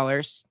 million.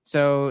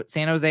 So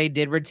San Jose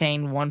did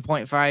retain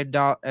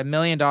 $1.5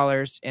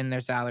 million in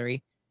their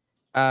salary.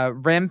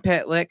 Rem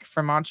Pitlick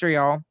from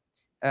Montreal,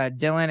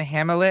 Dylan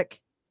Hamelic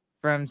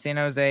from San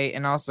Jose,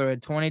 and also a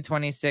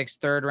 2026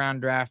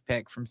 third-round draft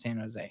pick from San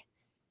Jose.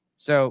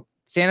 So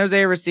San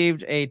Jose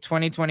received a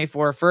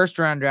 2024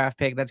 first-round draft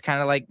pick. That's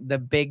kind of like the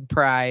big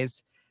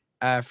prize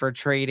for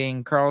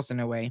trading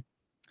Karlsson away.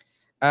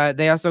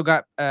 They also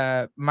got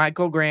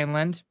Michael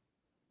Granlund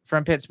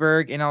from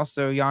Pittsburgh and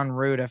also Jan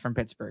Ruda from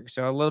Pittsburgh.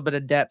 So a little bit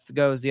of depth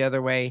goes the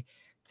other way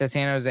to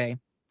San Jose.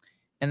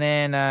 And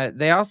then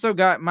they also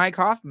got Mike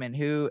Hoffman,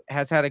 who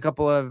has had a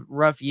couple of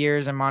rough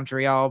years in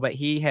Montreal, but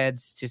he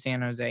heads to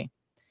San Jose.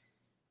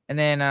 And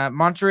then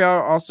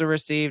Montreal also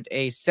received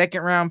a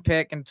second-round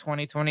pick in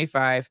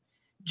 2025,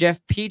 Jeff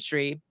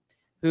Petrie,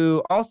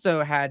 who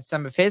also had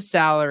some of his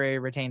salary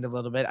retained a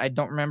little bit. I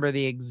don't remember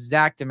the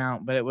exact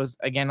amount, but it was,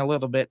 again, a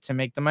little bit to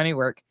make the money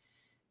work.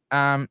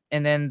 And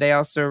then they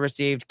also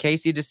received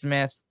Casey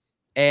DeSmith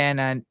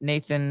and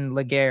Nathan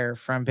Laguerre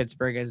from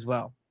Pittsburgh as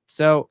well.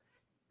 So,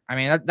 I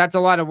mean, that's a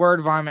lot of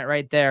word vomit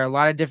right there. A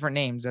lot of different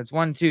names. That's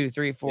 1, 2,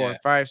 3, 4,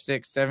 5,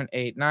 6, 7,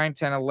 8, 9,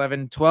 10,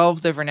 11,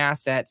 12 different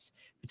assets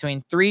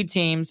between 3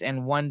 teams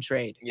and 1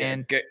 trade. Yeah,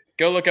 and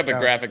go look up a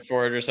graphic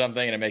for it or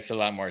something, and it makes a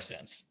lot more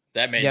sense.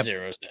 That made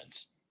zero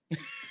sense.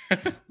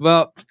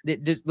 Well,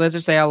 let's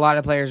just say a lot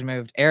of players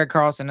moved. Erik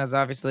Karlsson is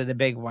obviously the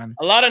big one.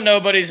 A lot of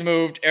nobodies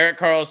moved. Erik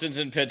Karlsson's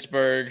in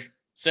Pittsburgh.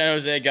 San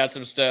Jose got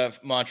some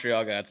stuff.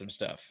 Montreal got some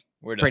stuff.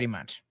 We're done. Pretty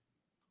much.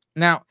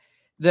 Now,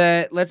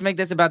 let's make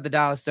this about the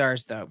Dallas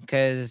Stars, though,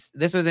 because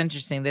this was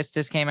interesting. This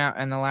just came out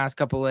in the last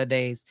couple of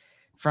days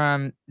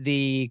from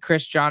the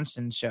Chris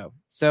Johnston show.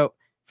 So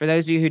for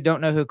those of you who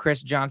don't know who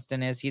Chris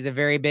Johnston is, he's a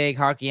very big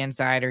hockey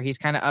insider. He's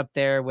kind of up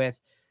there with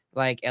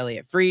like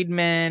Elliot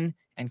Friedman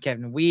and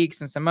Kevin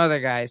Weeks and some other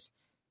guys.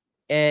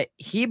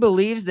 He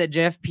believes that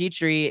Jeff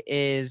Petrie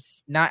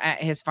is not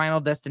at his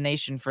final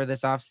destination for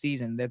this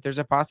offseason, that there's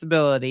a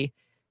possibility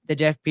that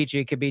Jeff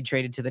Petrie could be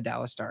traded to the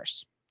Dallas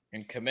Stars.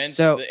 And commence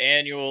So- the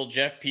annual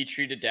Jeff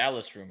Petrie to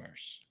Dallas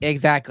rumors.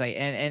 Exactly.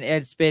 And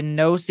it's been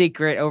no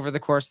secret over the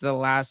course of the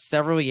last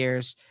several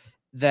years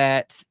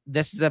that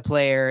this is a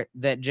player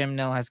that Jim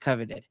Nill has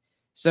coveted.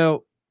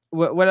 So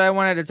what I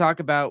wanted to talk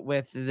about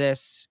with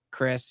this,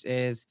 Chris,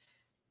 is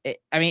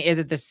is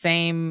it the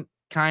same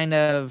kind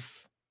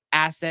of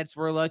assets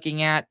we're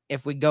looking at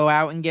if we go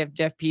out and get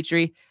Jeff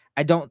Petrie?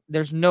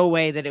 There's no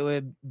way that it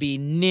would be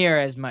near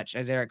as much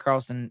as Erik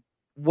Karlsson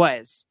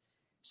was.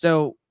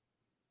 So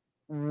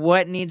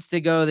what needs to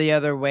go the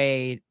other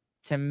way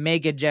to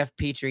make a Jeff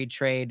Petrie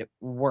trade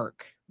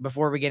work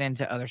before we get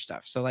into other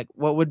stuff? So like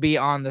what would be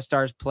on the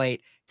Stars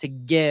plate to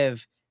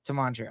give to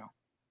Montreal?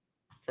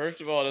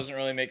 First of all, it doesn't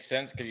really make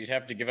sense because you'd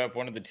have to give up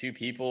one of the two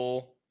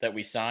people that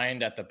we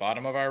signed at the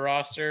bottom of our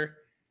roster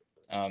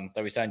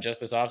that we signed just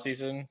this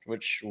offseason,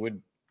 which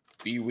would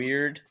be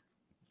weird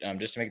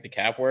just to make the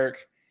cap work.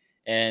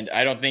 And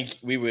I don't think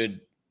we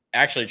would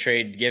actually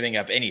trade giving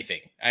up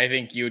anything. I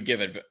think you would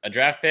give a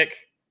draft pick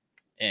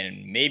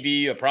and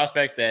maybe a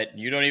prospect that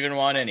you don't even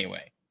want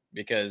anyway,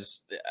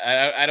 because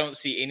I don't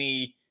see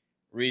any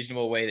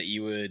reasonable way that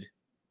you would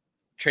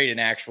trade an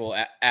actual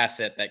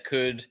asset that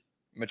could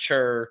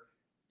mature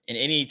in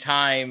any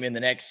time in the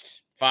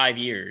next 5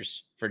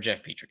 years for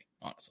Jeff Petrie,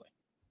 honestly.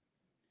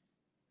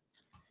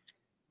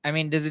 I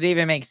mean, does it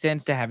even make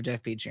sense to have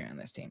Jeff Petrie on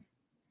this team?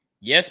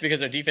 Yes,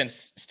 because our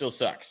defense still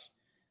sucks.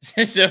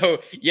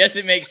 So yes,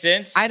 it makes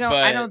sense. I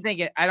don't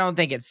think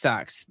it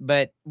sucks,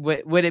 but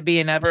would it be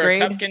an For a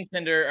upgrade? cup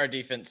contender, our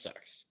defense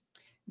sucks.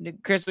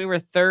 Chris, we were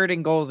third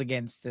in goals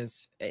against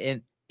this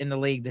in the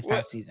league this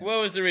past season. What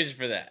was the reason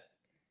for that?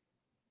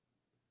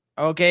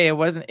 Okay, it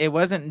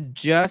wasn't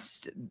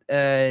just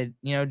Jake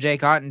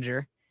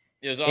Ottinger.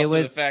 It was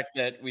also the fact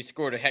that we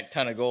scored a heck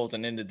ton of goals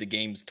and ended the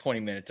games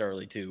 20 minutes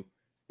early too.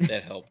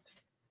 That helped.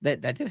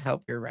 That did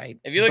help. You're right.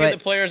 If you look at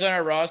the players on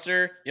our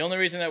roster, the only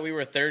reason that we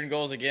were third in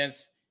goals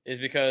against is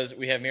because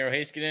we have Miro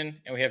Heiskanen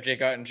and we have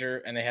Jake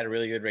Ottinger, and they had a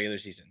really good regular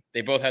season.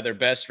 They both had their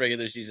best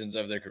regular seasons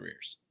of their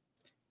careers.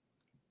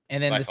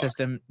 And then the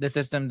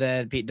system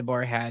that Pete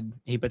DeBoer had,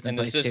 he puts in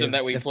place the system too.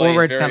 that we the play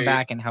forwards come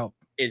back and help.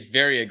 Is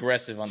very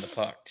aggressive on the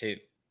puck too.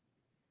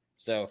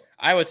 So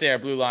I would say our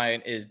blue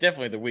line is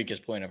definitely the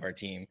weakest point of our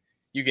team.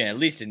 You can at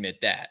least admit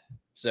that.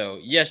 So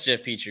yes,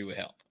 Jeff Petrie would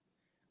help.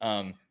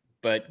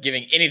 But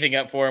giving anything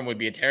up for him would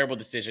be a terrible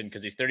decision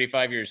because he's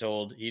 35 years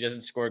old. He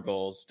doesn't score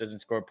goals, doesn't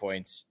score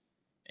points.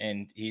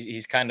 And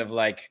he's kind of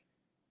like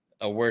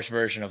a worse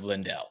version of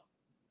Lindell.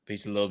 But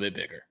he's a little bit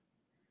bigger.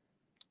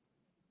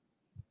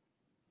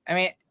 I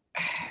mean,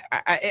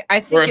 I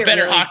think or a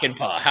better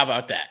Hakanpää. How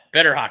about that?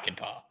 Better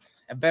Hakanpää.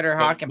 A better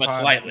Hakanpää. But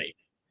slightly.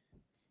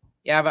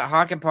 Yeah, but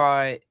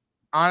Hakanpää,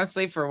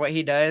 honestly, for what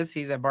he does,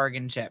 he's a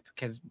bargain chip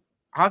because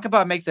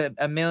Hakanpää makes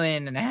 $1.5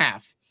 million.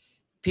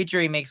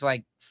 Petrie makes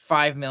like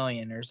 $5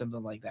 million or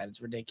something like that.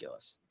 It's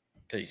ridiculous.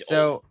 He's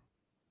so, old.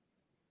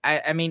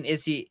 I mean,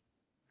 is he?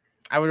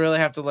 I would really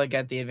have to look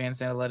at the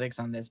advanced analytics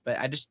on this, but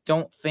I just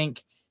don't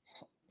think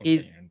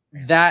he's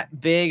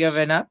that big of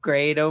an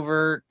upgrade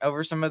over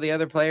some of the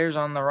other players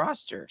on the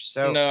roster.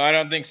 So no, I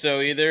don't think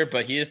so either.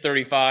 But he is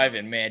 35,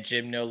 and man,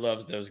 Jim Nill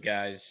loves those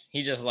guys.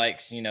 He just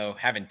likes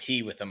having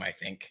tea with them. I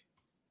think,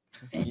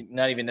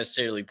 not even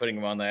necessarily putting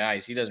them on the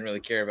ice. He doesn't really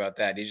care about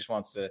that. He just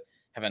wants to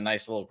have a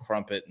nice little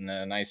crumpet and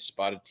a nice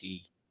spot of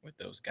tea with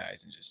those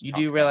guys and just. You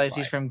do realize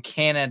he's from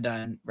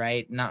Canada,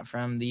 right? Not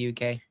from the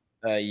UK.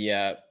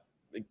 Yeah.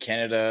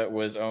 Canada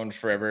was owned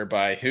forever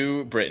by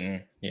who?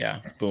 Britain.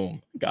 Yeah.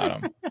 Boom.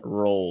 Got him.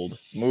 Rolled.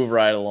 Move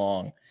right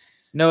along.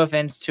 No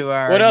offense to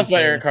our. What else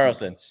about Erik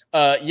Karlsson?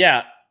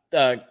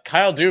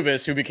 Kyle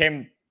Dubas,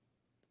 who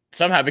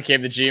somehow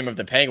became the GM of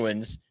the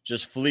Penguins,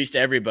 just fleeced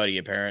everybody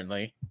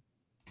apparently,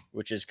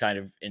 which is kind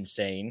of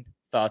insane.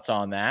 Thoughts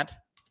on that?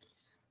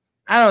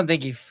 I don't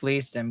think he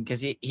fleeced him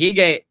because he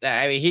gave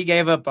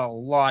up a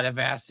lot of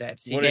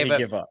assets. What did he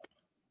give up?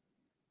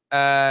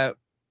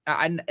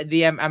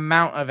 The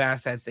amount of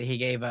assets that he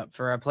gave up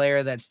for a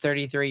player that's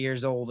 33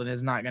 years old and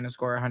is not going to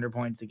score 100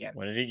 points again.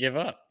 What did he give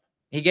up?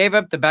 He gave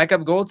up the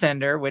backup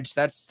goaltender, which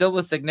that's still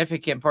a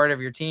significant part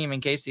of your team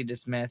in Casey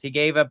DeSmith. He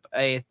gave up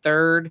a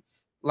third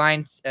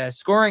line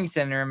scoring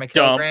center,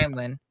 Mikael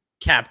Granlund.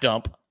 Cap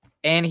dump.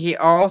 And he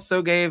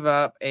also gave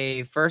up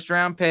a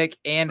first-round pick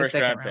and a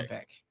second-round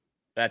pick.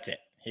 That's it.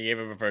 He gave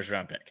up a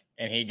first-round pick,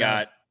 and he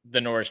got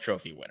the Norris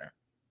Trophy winner.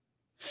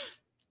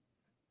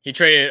 He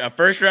traded a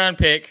first-round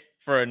pick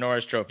for a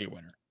Norris Trophy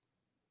winner.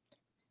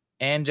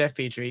 And Jeff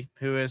Petrie,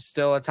 who is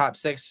still a top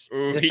 6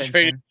 defenseman. He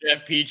traded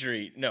Jeff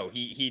Petrie. No,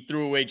 he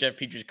threw away Jeff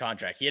Petrie's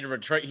contract. He had to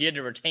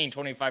retain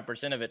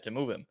 25% of it to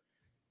move him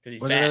because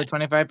he's bad. Was it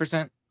really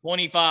 25%?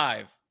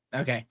 25.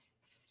 Okay.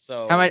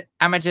 So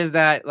how much is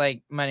that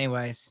like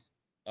money-wise?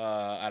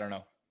 I don't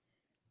know.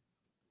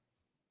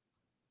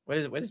 What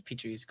is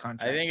Petrie's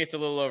contract? I think it's a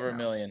little over $1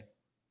 million.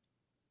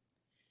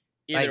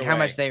 Either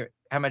way.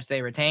 How much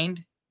they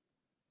retained?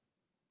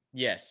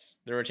 Yes,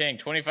 they're retaining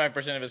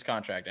 25% of his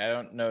contract. I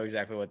don't know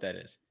exactly what that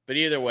is. But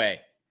either way,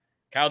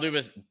 Kyle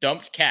Dubas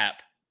dumped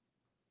cap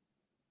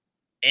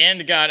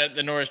and got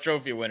the Norris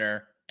Trophy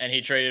winner and he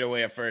traded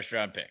away a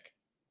first-round pick.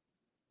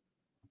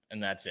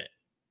 And that's it.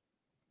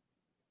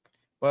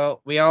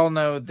 Well, we all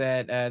know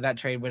that that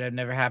trade would have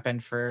never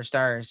happened for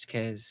Stars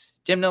because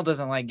Jim Nill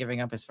doesn't like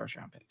giving up his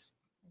first-round picks.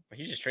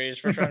 He just traded his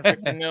first-round pick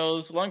for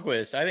Nils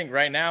Lundqvist. I think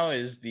right now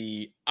is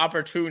the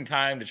opportune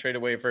time to trade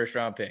away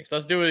first-round picks.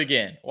 Let's do it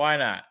again. Why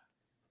not?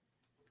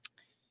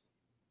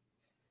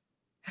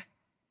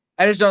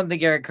 I just don't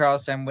think Erik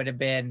Karlsson would have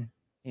been.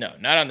 No,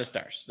 not on the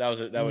Stars. That would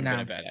have been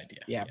a bad idea.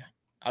 Yeah.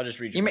 I'll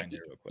just read your mind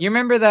real quick. You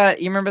remember that?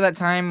 You remember that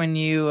time when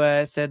you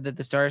said that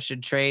the Stars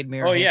should trade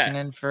Miro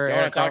Heiskanen for you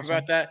Erik Karlsson? Want to talk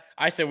about that?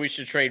 I said we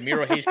should trade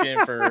Miro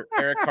Heiskanen for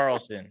Erik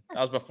Karlsson. That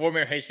was before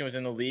Miro Heiskanen was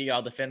in the league.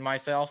 I'll defend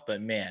myself,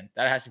 but man,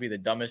 that has to be the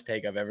dumbest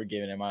take I've ever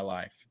given in my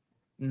life.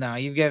 No,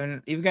 you've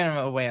given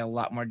away a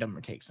lot more dumber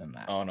takes than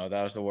that. Oh no,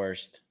 that was the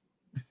worst.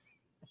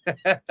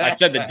 I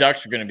said the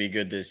Ducks were going to be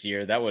good this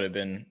year. That would have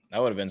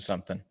been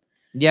something.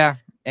 Yeah,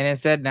 and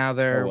instead now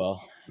they're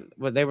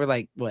they were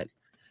like what?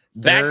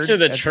 Back to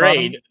the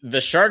trade,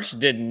 the Sharks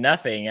did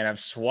nothing and have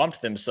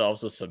swamped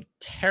themselves with some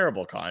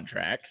terrible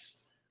contracts.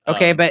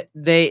 Okay, but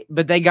they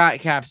got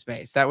cap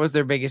space. That was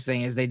their biggest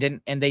thing is they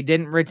didn't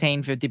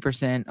retain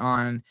 50%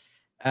 on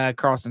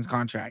Karlsson's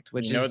contract,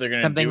 which is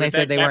something they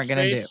said they weren't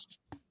going to do.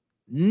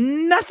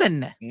 Nothing.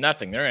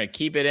 They're going to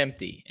keep it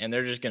empty and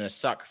they're just going to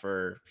suck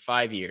for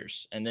 5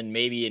 years. And then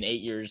maybe in 8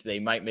 years, they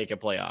might make a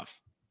playoff.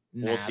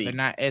 We'll see.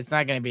 It's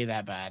not going to be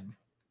that bad.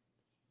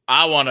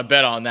 I want to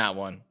bet on that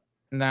one.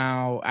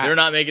 No, they're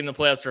not making the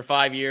playoffs for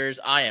 5 years.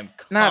 I am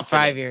confident. Not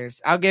 5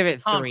 years. I'll give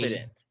it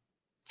 3.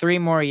 3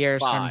 more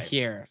years 5. from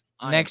here.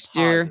 I'm Next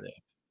positive. year,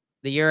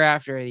 the year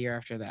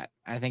after that.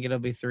 I think it'll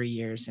be 3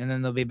 years, and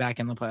then they'll be back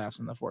in the playoffs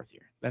in the 4th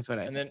year. That's what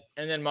I think.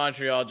 And then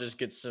Montreal just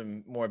gets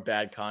some more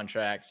bad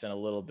contracts and a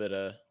little bit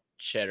of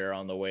cheddar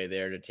on the way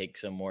there to take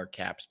some more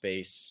cap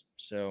space.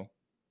 So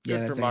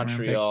good for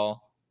Montreal,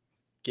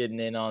 getting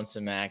in on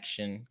some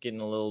action,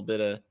 getting a little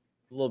bit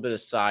of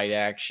side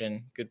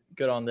action.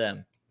 Good on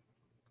them.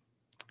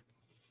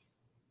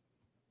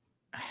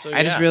 So,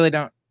 I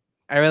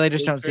really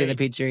just don't see the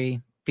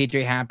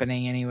Petrie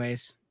happening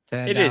anyways.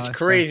 It is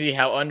crazy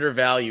how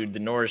undervalued the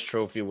Norris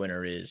Trophy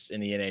winner is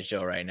in the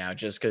NHL right now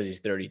just because he's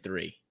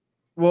 33.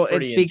 Well,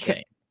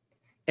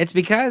 it's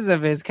because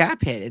of his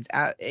cap hit. It's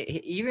out,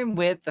 even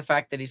with the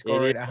fact that he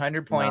scored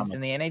 100 points in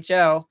the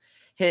NHL,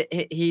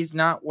 he's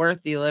not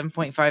worth the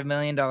 $11.5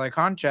 million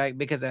contract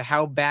because of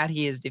how bad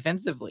he is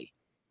defensively.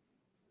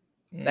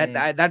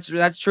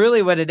 That's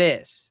truly what it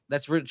is.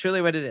 That's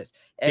truly what it is.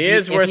 He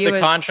is worth the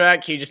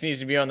contract. He just needs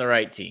to be on the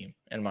right team,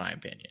 in my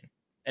opinion.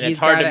 And it's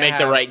hard to make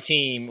the right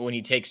team when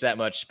he takes that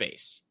much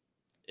space.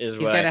 Is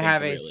what I think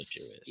the real issue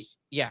is.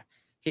 Yeah.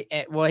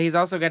 He's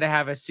also got to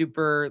have a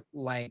super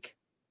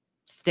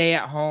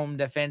stay-at-home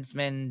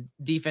defensive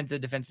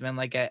defenseman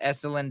like a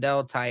Esa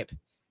Lindell type,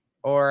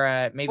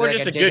 or maybe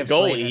just a good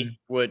goalie, Slayton.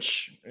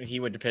 Which he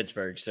went to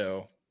Pittsburgh.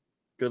 So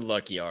good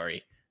luck,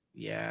 Yari.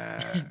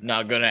 Yeah.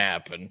 Not gonna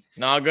happen.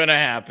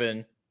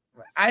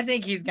 I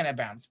think he's gonna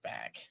bounce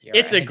back.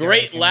 It's a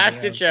great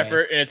last-ditch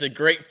effort, and it's a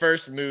great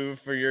first move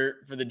for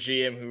the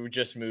GM who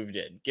just moved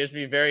in. Gives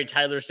me very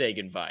Tyler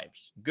Seguin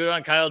vibes. Good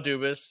on Kyle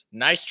Dubas.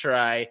 Nice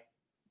try.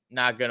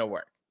 Not gonna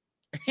work.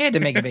 He had to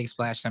make a big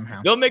splash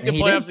somehow. They'll make the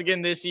playoffs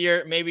again this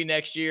year, maybe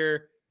next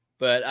year,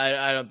 but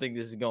I don't think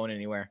this is going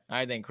anywhere.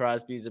 I think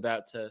Crosby's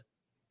about to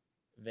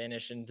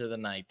vanish into the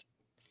night.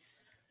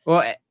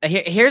 Well,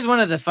 here's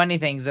one of the funny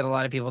things that a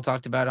lot of people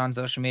talked about on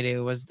social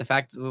media was the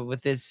fact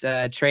with this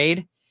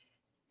trade,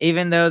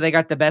 even though they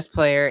got the best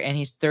player and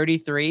he's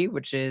 33,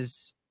 which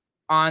is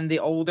on the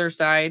older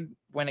side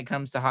when it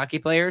comes to hockey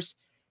players,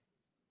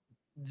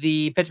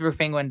 the Pittsburgh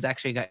Penguins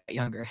actually got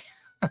younger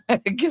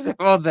because of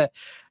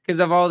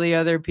all the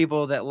other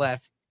people that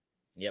left.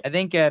 Yep. I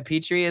think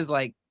Petrie is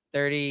like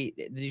 30.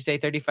 Did you say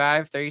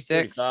 35,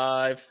 36?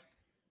 35.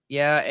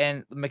 Yeah,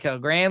 and Mikael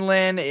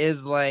Granlund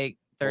is like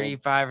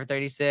 35 or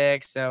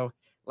 36. So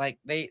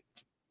they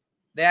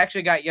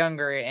actually got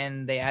younger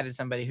and they added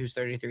somebody who's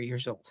 33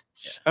 years old.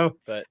 So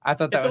but I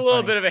thought that it's was a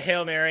little funny. bit of a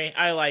Hail Mary.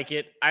 I like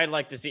it. I'd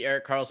like to see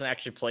Erik Karlsson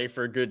actually play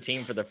for a good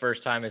team for the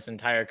first time his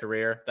entire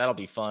career. That'll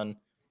be fun.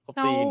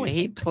 No,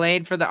 he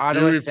played for the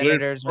Ottawa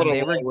Senators when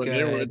they were good.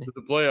 They went to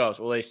the playoffs.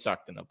 Well, they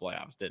sucked in the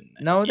playoffs, didn't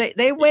they? No,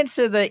 they went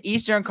to the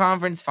Eastern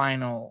Conference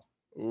Final.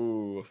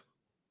 Ooh.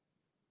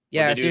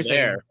 Yeah, seriously.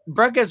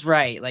 Brooke is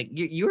right. Like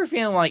you were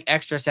feeling like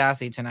extra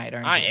sassy tonight,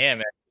 aren't you? I am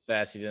extra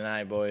sassy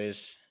tonight,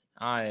 boys.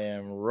 I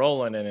am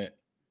rolling in it.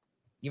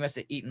 You must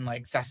have eaten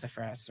like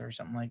sassafras or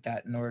something like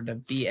that in order to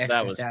be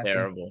extra sassy. That was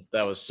terrible.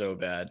 That was so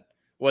bad.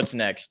 What's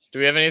next? Do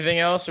we have anything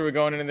else, or are we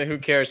going into the Who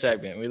Cares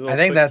segment? I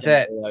think that's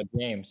it.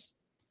 James.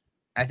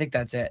 I think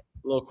that's it.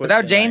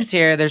 Without James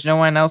here, there's no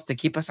one else to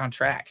keep us on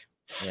track.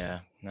 Yeah,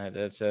 that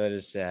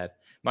is sad.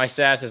 My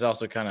sass is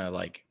also kind of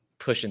like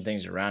pushing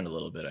things around a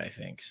little bit, I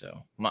think.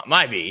 So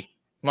might be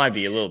a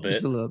little bit.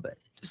 Just a little bit.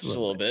 Just a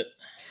little bit.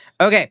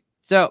 Okay,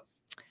 so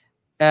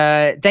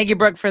thank you,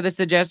 Brooke, for the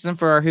suggestion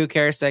for our Who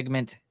Cares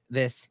segment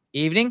this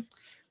evening.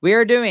 We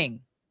are doing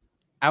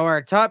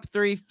our top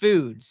 3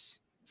 foods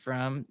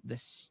from the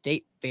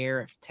State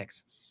Fair of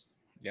Texas.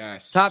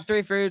 Yes. Top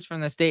 3 fruits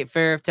from the State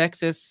Fair of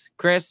Texas.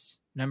 Chris,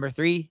 number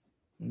 3,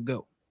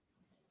 go.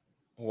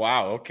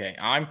 Wow. Okay.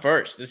 I'm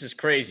first. This is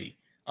crazy.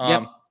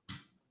 Yep.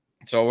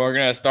 So we're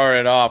going to start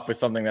it off with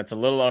something that's a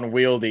little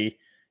unwieldy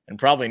and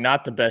probably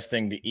not the best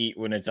thing to eat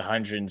when it's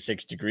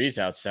 106 degrees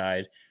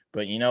outside.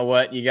 But you know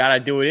what? You got to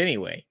do it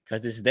anyway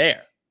because it's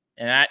there.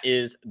 And that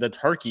is the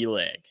turkey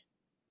leg.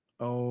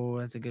 Oh,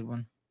 that's a good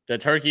one. The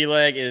turkey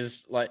leg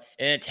is like,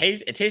 and it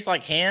tastes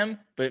like ham,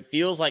 but it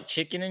feels like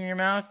chicken in your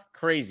mouth.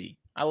 Crazy.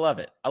 I love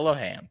it. I love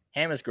ham.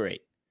 Ham is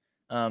great.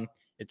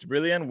 It's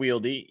really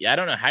unwieldy. I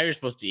don't know how you're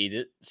supposed to eat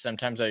it.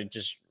 Sometimes I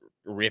just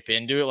rip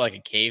into it like a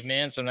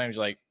caveman. Sometimes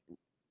like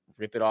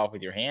rip it off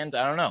with your hands.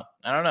 I don't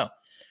know.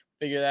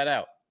 Figure that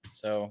out.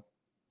 So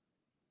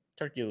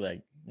turkey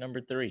leg,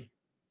 number 3.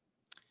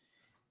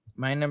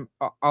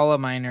 All of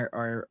mine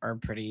are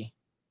pretty.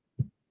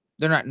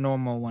 They're not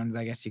normal ones,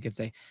 I guess you could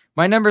say.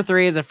 My number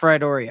 3 is a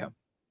fried Oreo.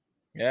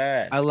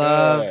 Yes. I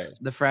love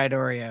the fried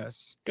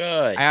Oreos.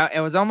 Good.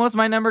 It was almost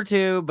my number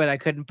 2, but I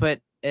couldn't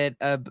put it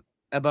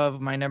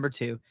above my number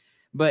 2.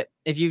 But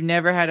if you've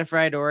never had a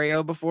fried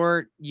Oreo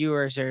before, you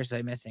are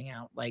seriously missing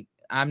out. Like,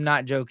 I'm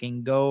not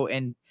joking. Go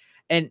and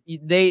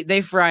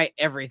they fry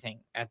everything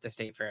at the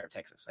State Fair of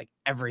Texas, like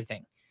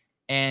everything.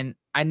 And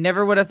I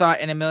never would have thought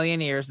in a million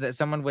years that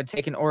someone would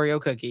take an Oreo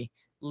cookie,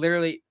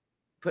 literally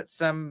put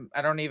some,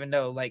 I don't even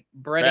know, like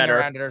breading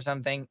around it or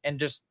something, and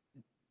just,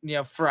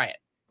 fry it.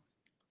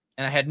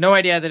 And I had no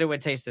idea that it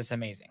would taste this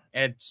amazing.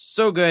 It's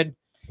so good.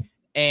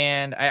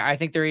 And I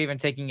think they're even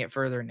taking it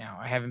further now.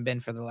 I haven't been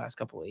for the last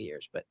couple of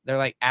years, but they're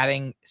like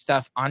adding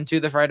stuff onto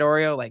the fried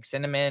Oreo, like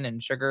cinnamon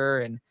and sugar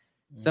and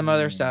some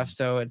other stuff.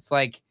 So it's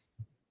like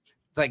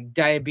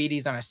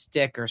diabetes on a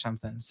stick or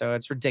something. So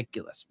it's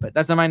ridiculous, but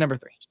that's not my number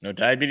 3. No,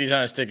 diabetes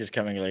on a stick is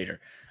coming later.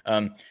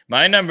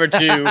 My number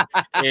 2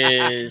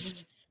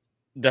 is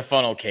the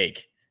funnel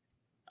cake.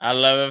 I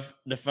love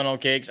the funnel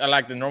cakes. I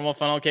like the normal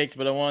funnel cakes,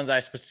 but the ones I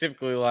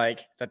specifically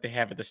like that they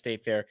have at the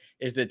State Fair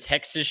is the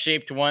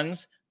Texas-shaped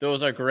ones.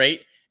 Those are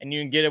great, and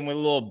you can get them with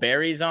little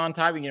berries on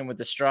top. You can get them with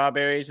the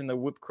strawberries and the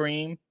whipped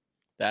cream.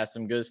 That's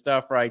some good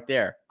stuff right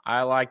there.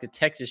 I like the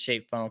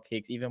Texas-shaped funnel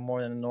cakes even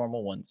more than the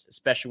normal ones,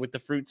 especially with the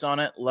fruits on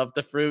it. Love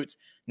the fruits.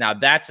 Now,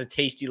 that's a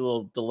tasty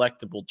little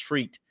delectable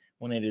treat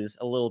when it is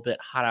a little bit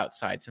hot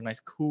outside. Some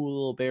nice cool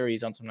little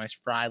berries on some nice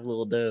fried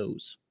little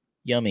doughs.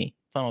 Yummy.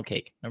 Funnel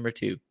cake, number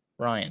 2.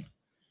 Ryan.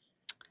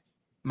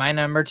 My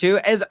number 2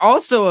 is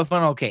also a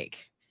funnel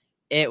cake.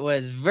 It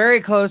was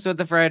very close with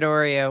the fried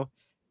Oreo,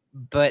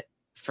 but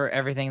for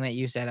everything that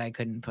you said, I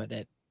couldn't put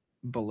it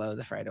below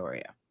the fried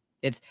Oreo.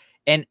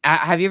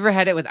 Have you ever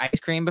had it with ice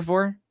cream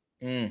before?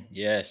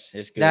 Yes,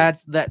 it's good.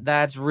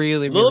 That's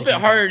really a little bit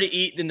fantastic. harder to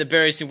eat than the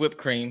berries and whipped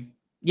cream.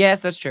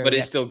 Yes, that's true. But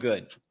it's still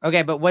good.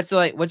 Okay, but what's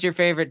your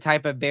favorite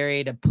type of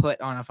berry to put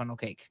on a funnel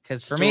cake?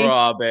 Because for me,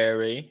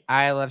 strawberry.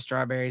 I love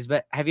strawberries.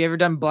 But have you ever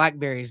done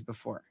blackberries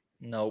before?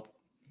 Nope.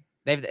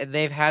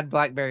 They've had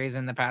blackberries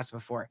in the past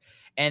before,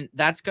 and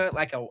that's got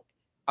like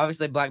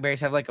obviously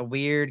blackberries have like a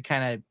weird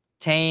kind of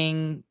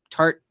tang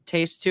tart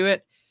taste to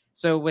it.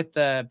 So with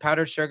the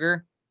powdered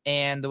sugar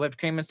and the whipped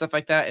cream and stuff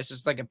like that, it's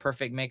just like a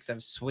perfect mix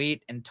of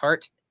sweet and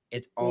tart.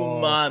 It's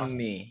all umami.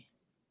 Awesome.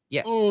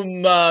 Yes.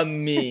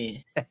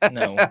 Umami.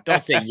 No,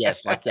 don't say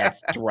yes like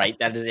that's right.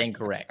 That is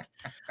incorrect.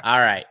 All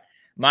right.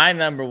 My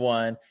number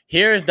 1.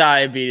 Here's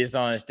diabetes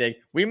on a stick.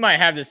 We might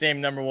have the same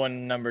number 1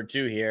 and number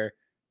 2 here.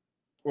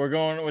 We're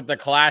going with the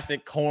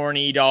classic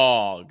corny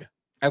dog.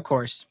 Of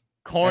course.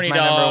 Corny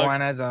That's my dog. number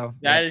 1 as well.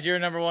 That is your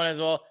number 1 as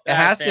well. It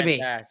has to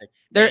be.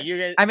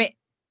 There, I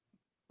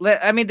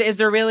mean, is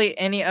there really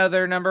any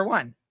other number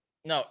 1?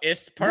 No,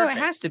 it's perfect.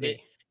 No, it has to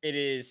be. It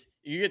is.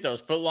 You get those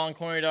foot-long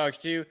corny dogs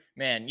too.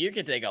 Man, you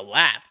could take a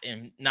lap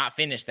and not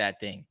finish that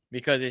thing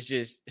because it's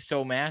just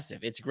so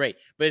massive. It's great.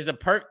 But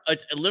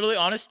it's literally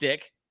on a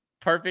stick.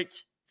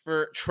 Perfect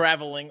for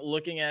traveling,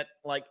 looking at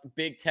like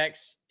big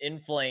text in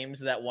flames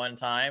that one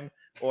time,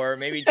 or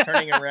maybe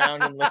turning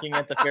around and looking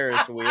at the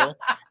Ferris wheel.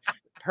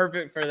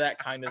 Perfect for that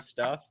kind of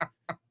stuff.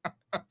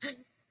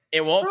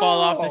 It won't fall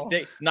off the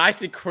stick.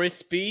 Nice and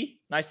crispy.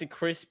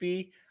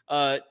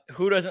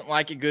 Who doesn't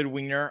like a good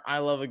wiener? I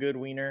love a good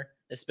wiener,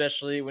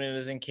 especially when it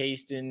is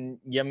encased in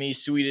yummy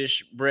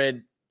Swedish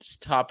bread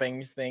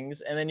topping things.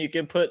 And then you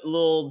can put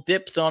little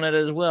dips on it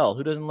as well.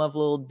 Who doesn't love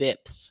little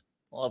dips?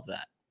 Love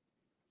that.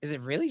 Is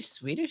it really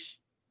Swedish?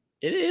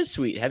 It is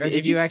sweet.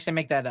 Did you actually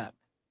make that up?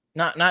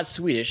 Not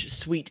Swedish,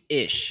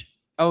 sweet-ish.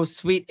 Oh,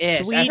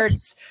 sweet-ish.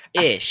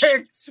 Sweet-ish. I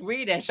heard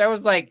Swedish. I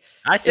was like,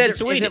 I said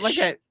Swedish.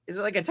 Is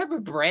it like a type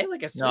of bread?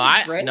 Like a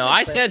Swedish bread?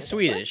 I said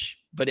Swedish,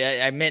 but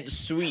I meant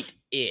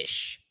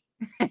sweet-ish.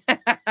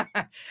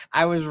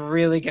 I was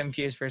really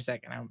confused for a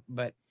second,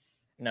 but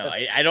no,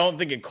 I don't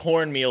think a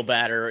cornmeal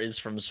batter is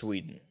from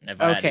Sweden.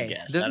 If I had to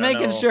guess. Just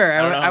making sure.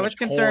 I was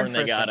concerned for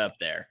they got up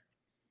there.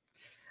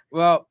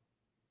 Well,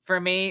 for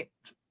me,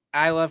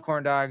 I love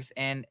corn dogs,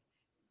 and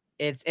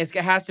it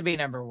has to be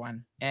number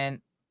 1.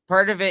 And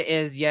part of it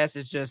is, yes,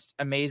 it's just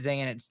amazing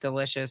and it's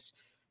delicious.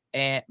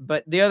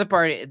 But the other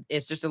part,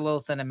 it's just a little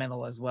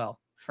sentimental as well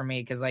for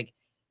me. Cause like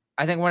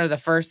I think one of the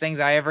first things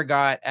I ever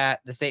got at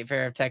the State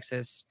Fair of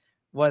Texas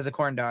was a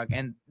corn dog.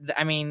 And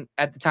I mean,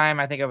 at the time,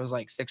 I think I was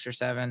like 6 or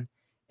 7.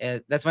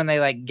 That's when they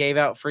like gave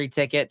out free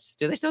tickets.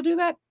 Do they still do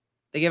that?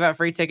 They give out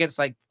free tickets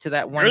like to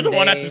that one. You're the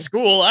one at the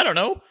school. I don't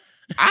know.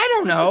 I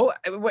don't know.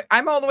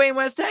 I'm all the way in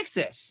West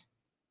Texas.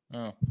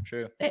 Oh,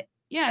 true.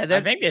 Yeah.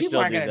 I think they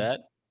still do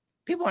that.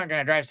 People aren't going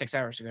to drive 6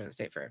 hours to go to the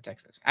State Fair of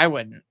Texas. I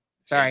wouldn't.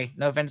 Sorry.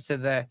 No offense to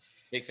the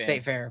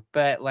State Fair.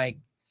 But like,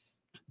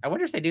 I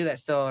wonder if they do that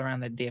still around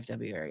the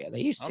DFW area.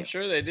 They used to. I'm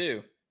sure they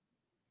do.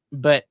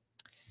 But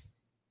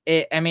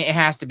it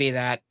has to be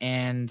that.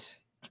 And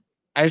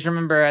I just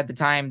remember at the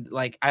time,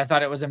 like, I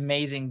thought it was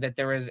amazing that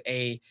there was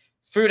a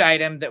food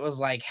item that was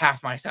like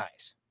half my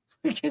size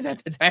because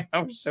at the time I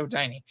was so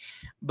tiny.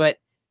 But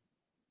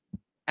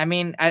I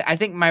mean, I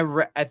think my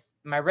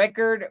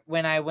record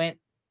when I went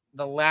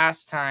the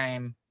last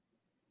time,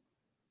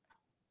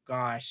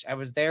 gosh, I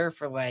was there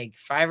for like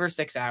 5 or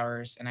 6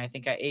 hours, and I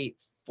think I ate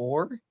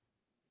 4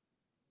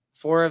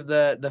 of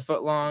the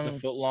foot long. The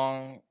foot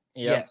long.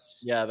 Yep. Yes.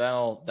 Yeah,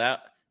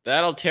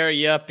 that'll tear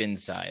you up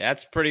inside.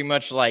 That's pretty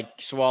much like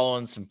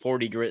swallowing some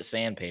 40 grit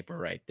sandpaper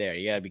right there.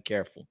 You gotta be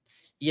careful.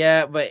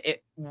 Yeah, but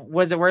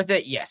was it worth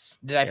it? Yes.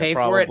 Did I pay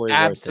for it?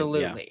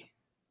 Absolutely.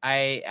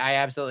 I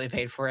absolutely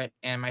paid for it,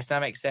 and my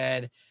stomach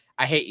said,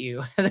 "I hate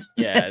you."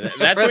 Yeah,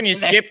 that's when you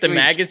skip the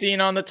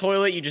magazine on the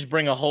toilet. You just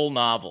bring a whole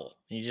novel.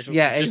 You just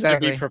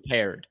exactly. To be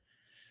prepared.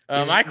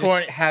 My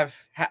corn have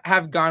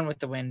gone with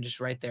the wind just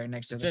right there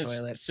next to the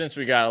toilet. Since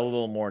we got a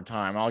little more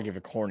time, I'll give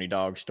a corny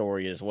dog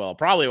story as well.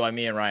 Probably why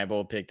me and Ryan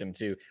both picked them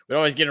too. We'd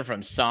always get them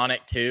from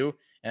Sonic too,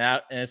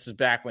 and this was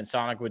back when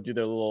Sonic would do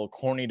their little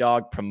corny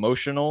dog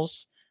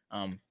promotionals.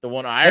 The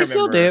one I remember,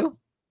 still do.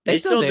 They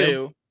still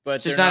do, but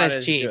it's just not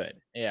as cheap. Good.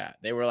 Yeah,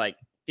 they were like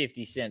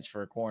 50 cents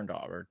for a corn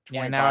dog or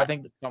 25. Yeah, now I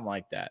think something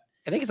like that.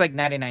 I think it's like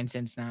 99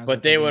 cents now.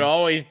 But they would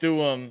always do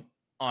them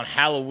on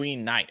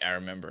Halloween night, I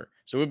remember.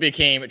 So it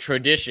became a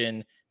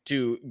tradition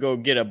to go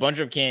get a bunch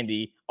of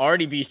candy,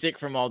 already be sick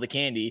from all the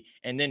candy,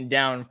 and then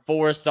down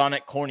 4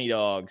 Sonic corny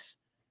dogs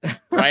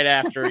right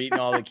after eating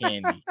all the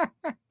candy.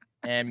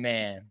 And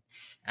man,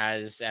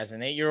 as an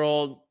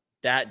 8-year-old,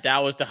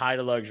 that was the height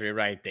of luxury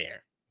right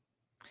there.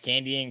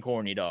 Candy and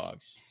corny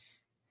dogs.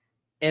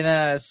 In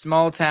a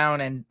small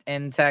town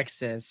in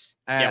Texas.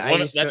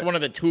 That's one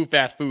of the 2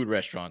 fast food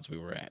restaurants we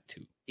were at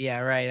too. Yeah,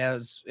 right. That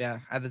was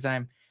at the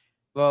time.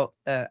 Well,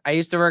 I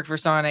used to work for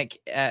Sonic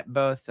at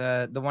both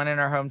the one in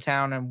our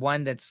hometown and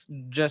one that's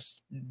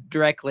just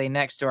directly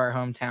next to our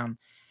hometown.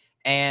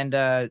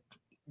 And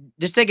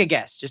just take a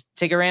guess. Just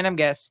take a random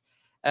guess.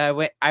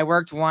 I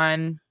worked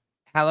several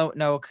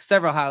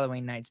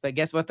Halloween nights, but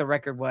guess what the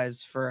record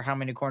was for how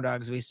many corn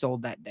dogs we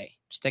sold that day?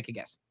 Just take a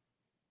guess.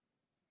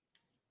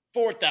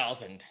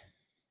 4,000.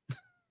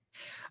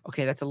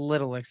 Okay, that's a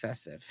little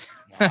excessive.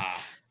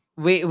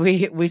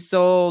 We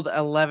sold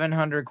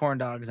 1,100 corn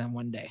dogs in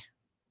one day.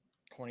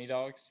 Corny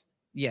dogs?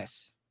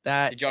 Yes.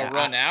 Did y'all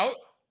run out?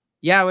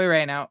 Yeah, we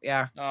ran out.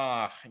 Yeah.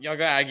 Y'all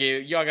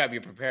gotta be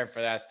prepared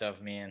for that stuff,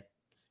 man.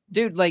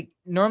 Dude, like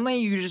normally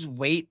you just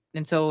wait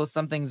until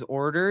something's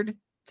ordered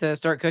to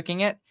start cooking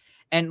it.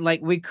 And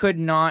like we could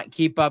not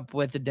keep up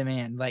with the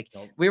demand. Like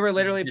we were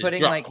literally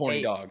putting like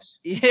corny dogs.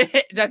 Yeah,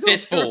 that's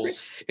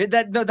fistfuls.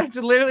 That's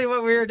literally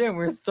what we were doing.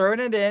 We were throwing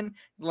it in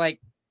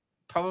like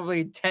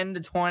probably 10 to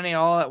 20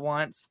 all at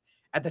once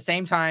at the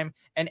same time.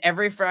 And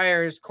every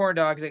fryer is corn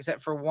dogs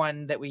except for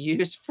one that we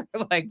use for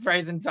like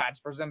fries and tots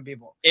for some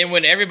people. And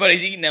when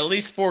everybody's eating at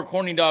least 4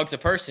 corny dogs a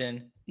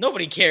person,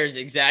 nobody cares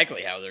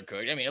exactly how they're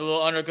cooked. I mean, a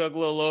little undercooked, a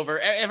little over.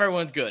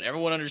 Everyone's good.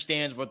 Everyone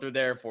understands what they're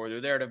there for.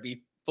 They're there to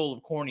be full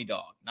of corny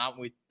dog, not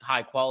with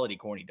high quality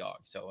corny dog.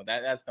 So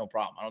that's no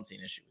problem. I don't see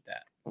an issue with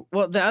that.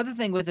 Well, the other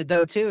thing with it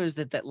though too is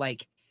that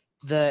like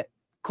the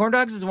corn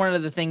dogs is one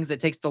of the things that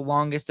takes the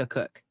longest to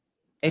cook.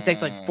 It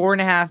takes like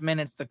 4.5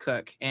 minutes to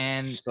cook,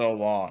 and so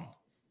long.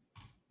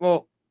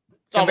 Well,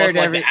 it's almost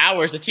like the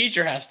hours the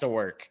teacher has to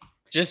work.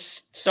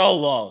 Just so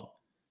long.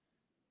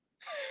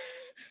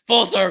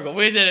 Full circle.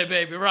 We did it,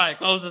 baby. Right.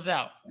 Close us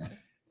out.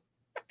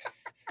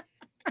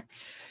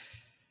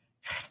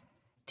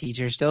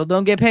 Teachers still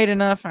don't get paid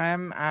enough.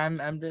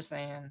 I'm just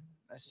saying.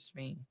 That's just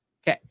me.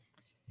 Okay.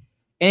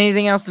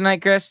 Anything else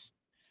tonight, Chris?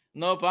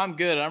 Nope, I'm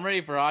good. I'm ready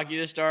for hockey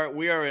to start.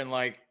 We are in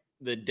like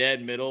the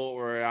dead middle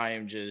where I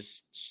am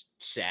just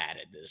sad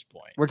at this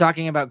point. We're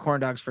talking about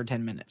corn dogs for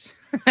 10 minutes.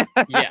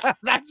 Yeah.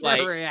 That's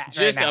where we're at.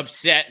 Just right now.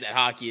 Upset that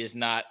hockey is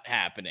not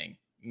happening.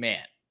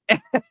 Man.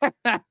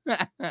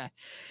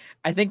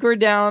 I think we're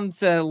down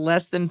to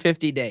less than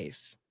 50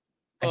 days.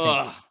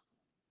 Ugh.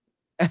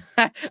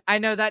 I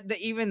know that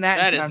even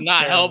that is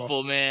not terrible.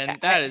 Helpful, man.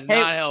 That is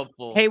not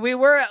helpful. Hey, we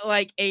were at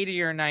like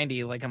 80 or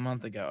 90 like a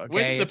month ago. Okay?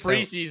 When's the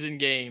preseason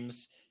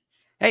games?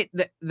 Hey,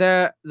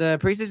 the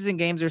preseason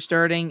games are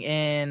starting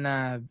in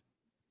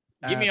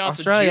Give me on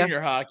Australia. Some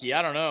junior hockey.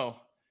 I don't know.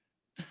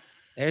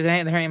 There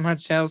ain't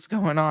much else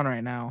going on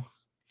right now.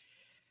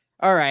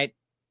 All right.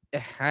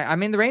 I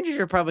mean, the Rangers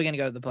are probably going to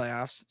go to the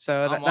playoffs,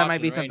 so that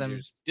might be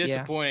something.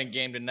 Disappointing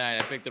game tonight.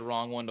 I picked the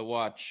wrong one to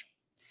watch.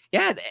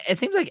 Yeah, it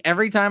seems like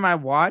every time I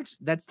watch,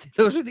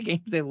 those are the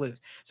games they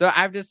lose. So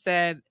I've just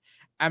said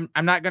I'm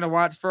not going to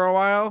watch for a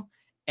while,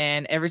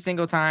 and every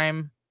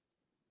time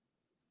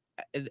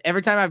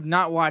I've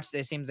not watched,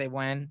 it seems they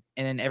win,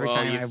 and then every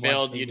time I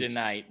failed you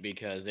tonight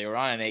because they were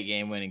on an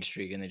 8-game winning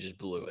streak and they just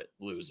blew it.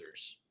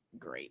 Losers.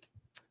 Great.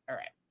 All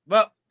right.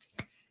 Well,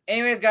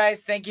 anyways,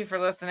 guys, thank you for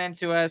listening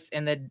to us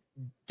in the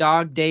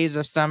dog days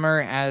of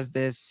summer, as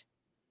this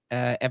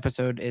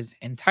episode is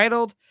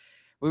entitled.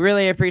 We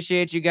really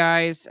appreciate you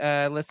guys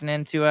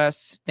listening to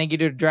us. Thank you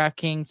to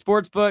DraftKings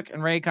Sportsbook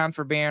and Raycon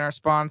for being our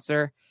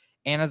sponsor.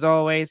 And as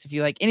always, if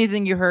you like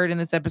anything you heard in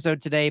this episode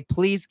today,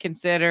 please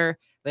consider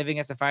leaving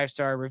us a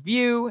 5-star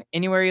review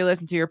anywhere you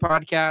listen to your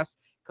podcast.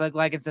 Click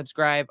like and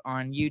subscribe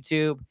on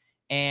YouTube.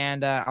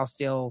 And I'll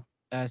steal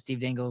Steve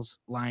Dingle's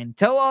line.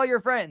 Tell all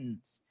your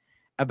friends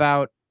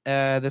about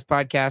this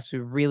podcast. We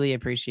really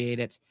appreciate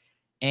it.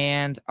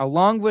 And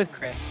along with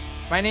Chris,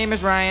 my name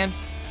is Ryan.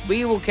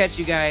 We will catch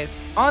you guys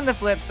on the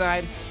flip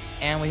side,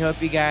 and we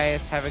hope you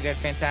guys have a good,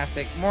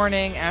 fantastic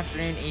morning,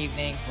 afternoon,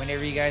 evening,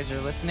 whenever you guys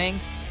are listening.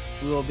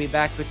 We will be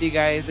back with you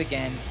guys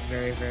again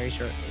very, very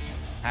shortly.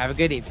 Have a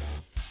good evening.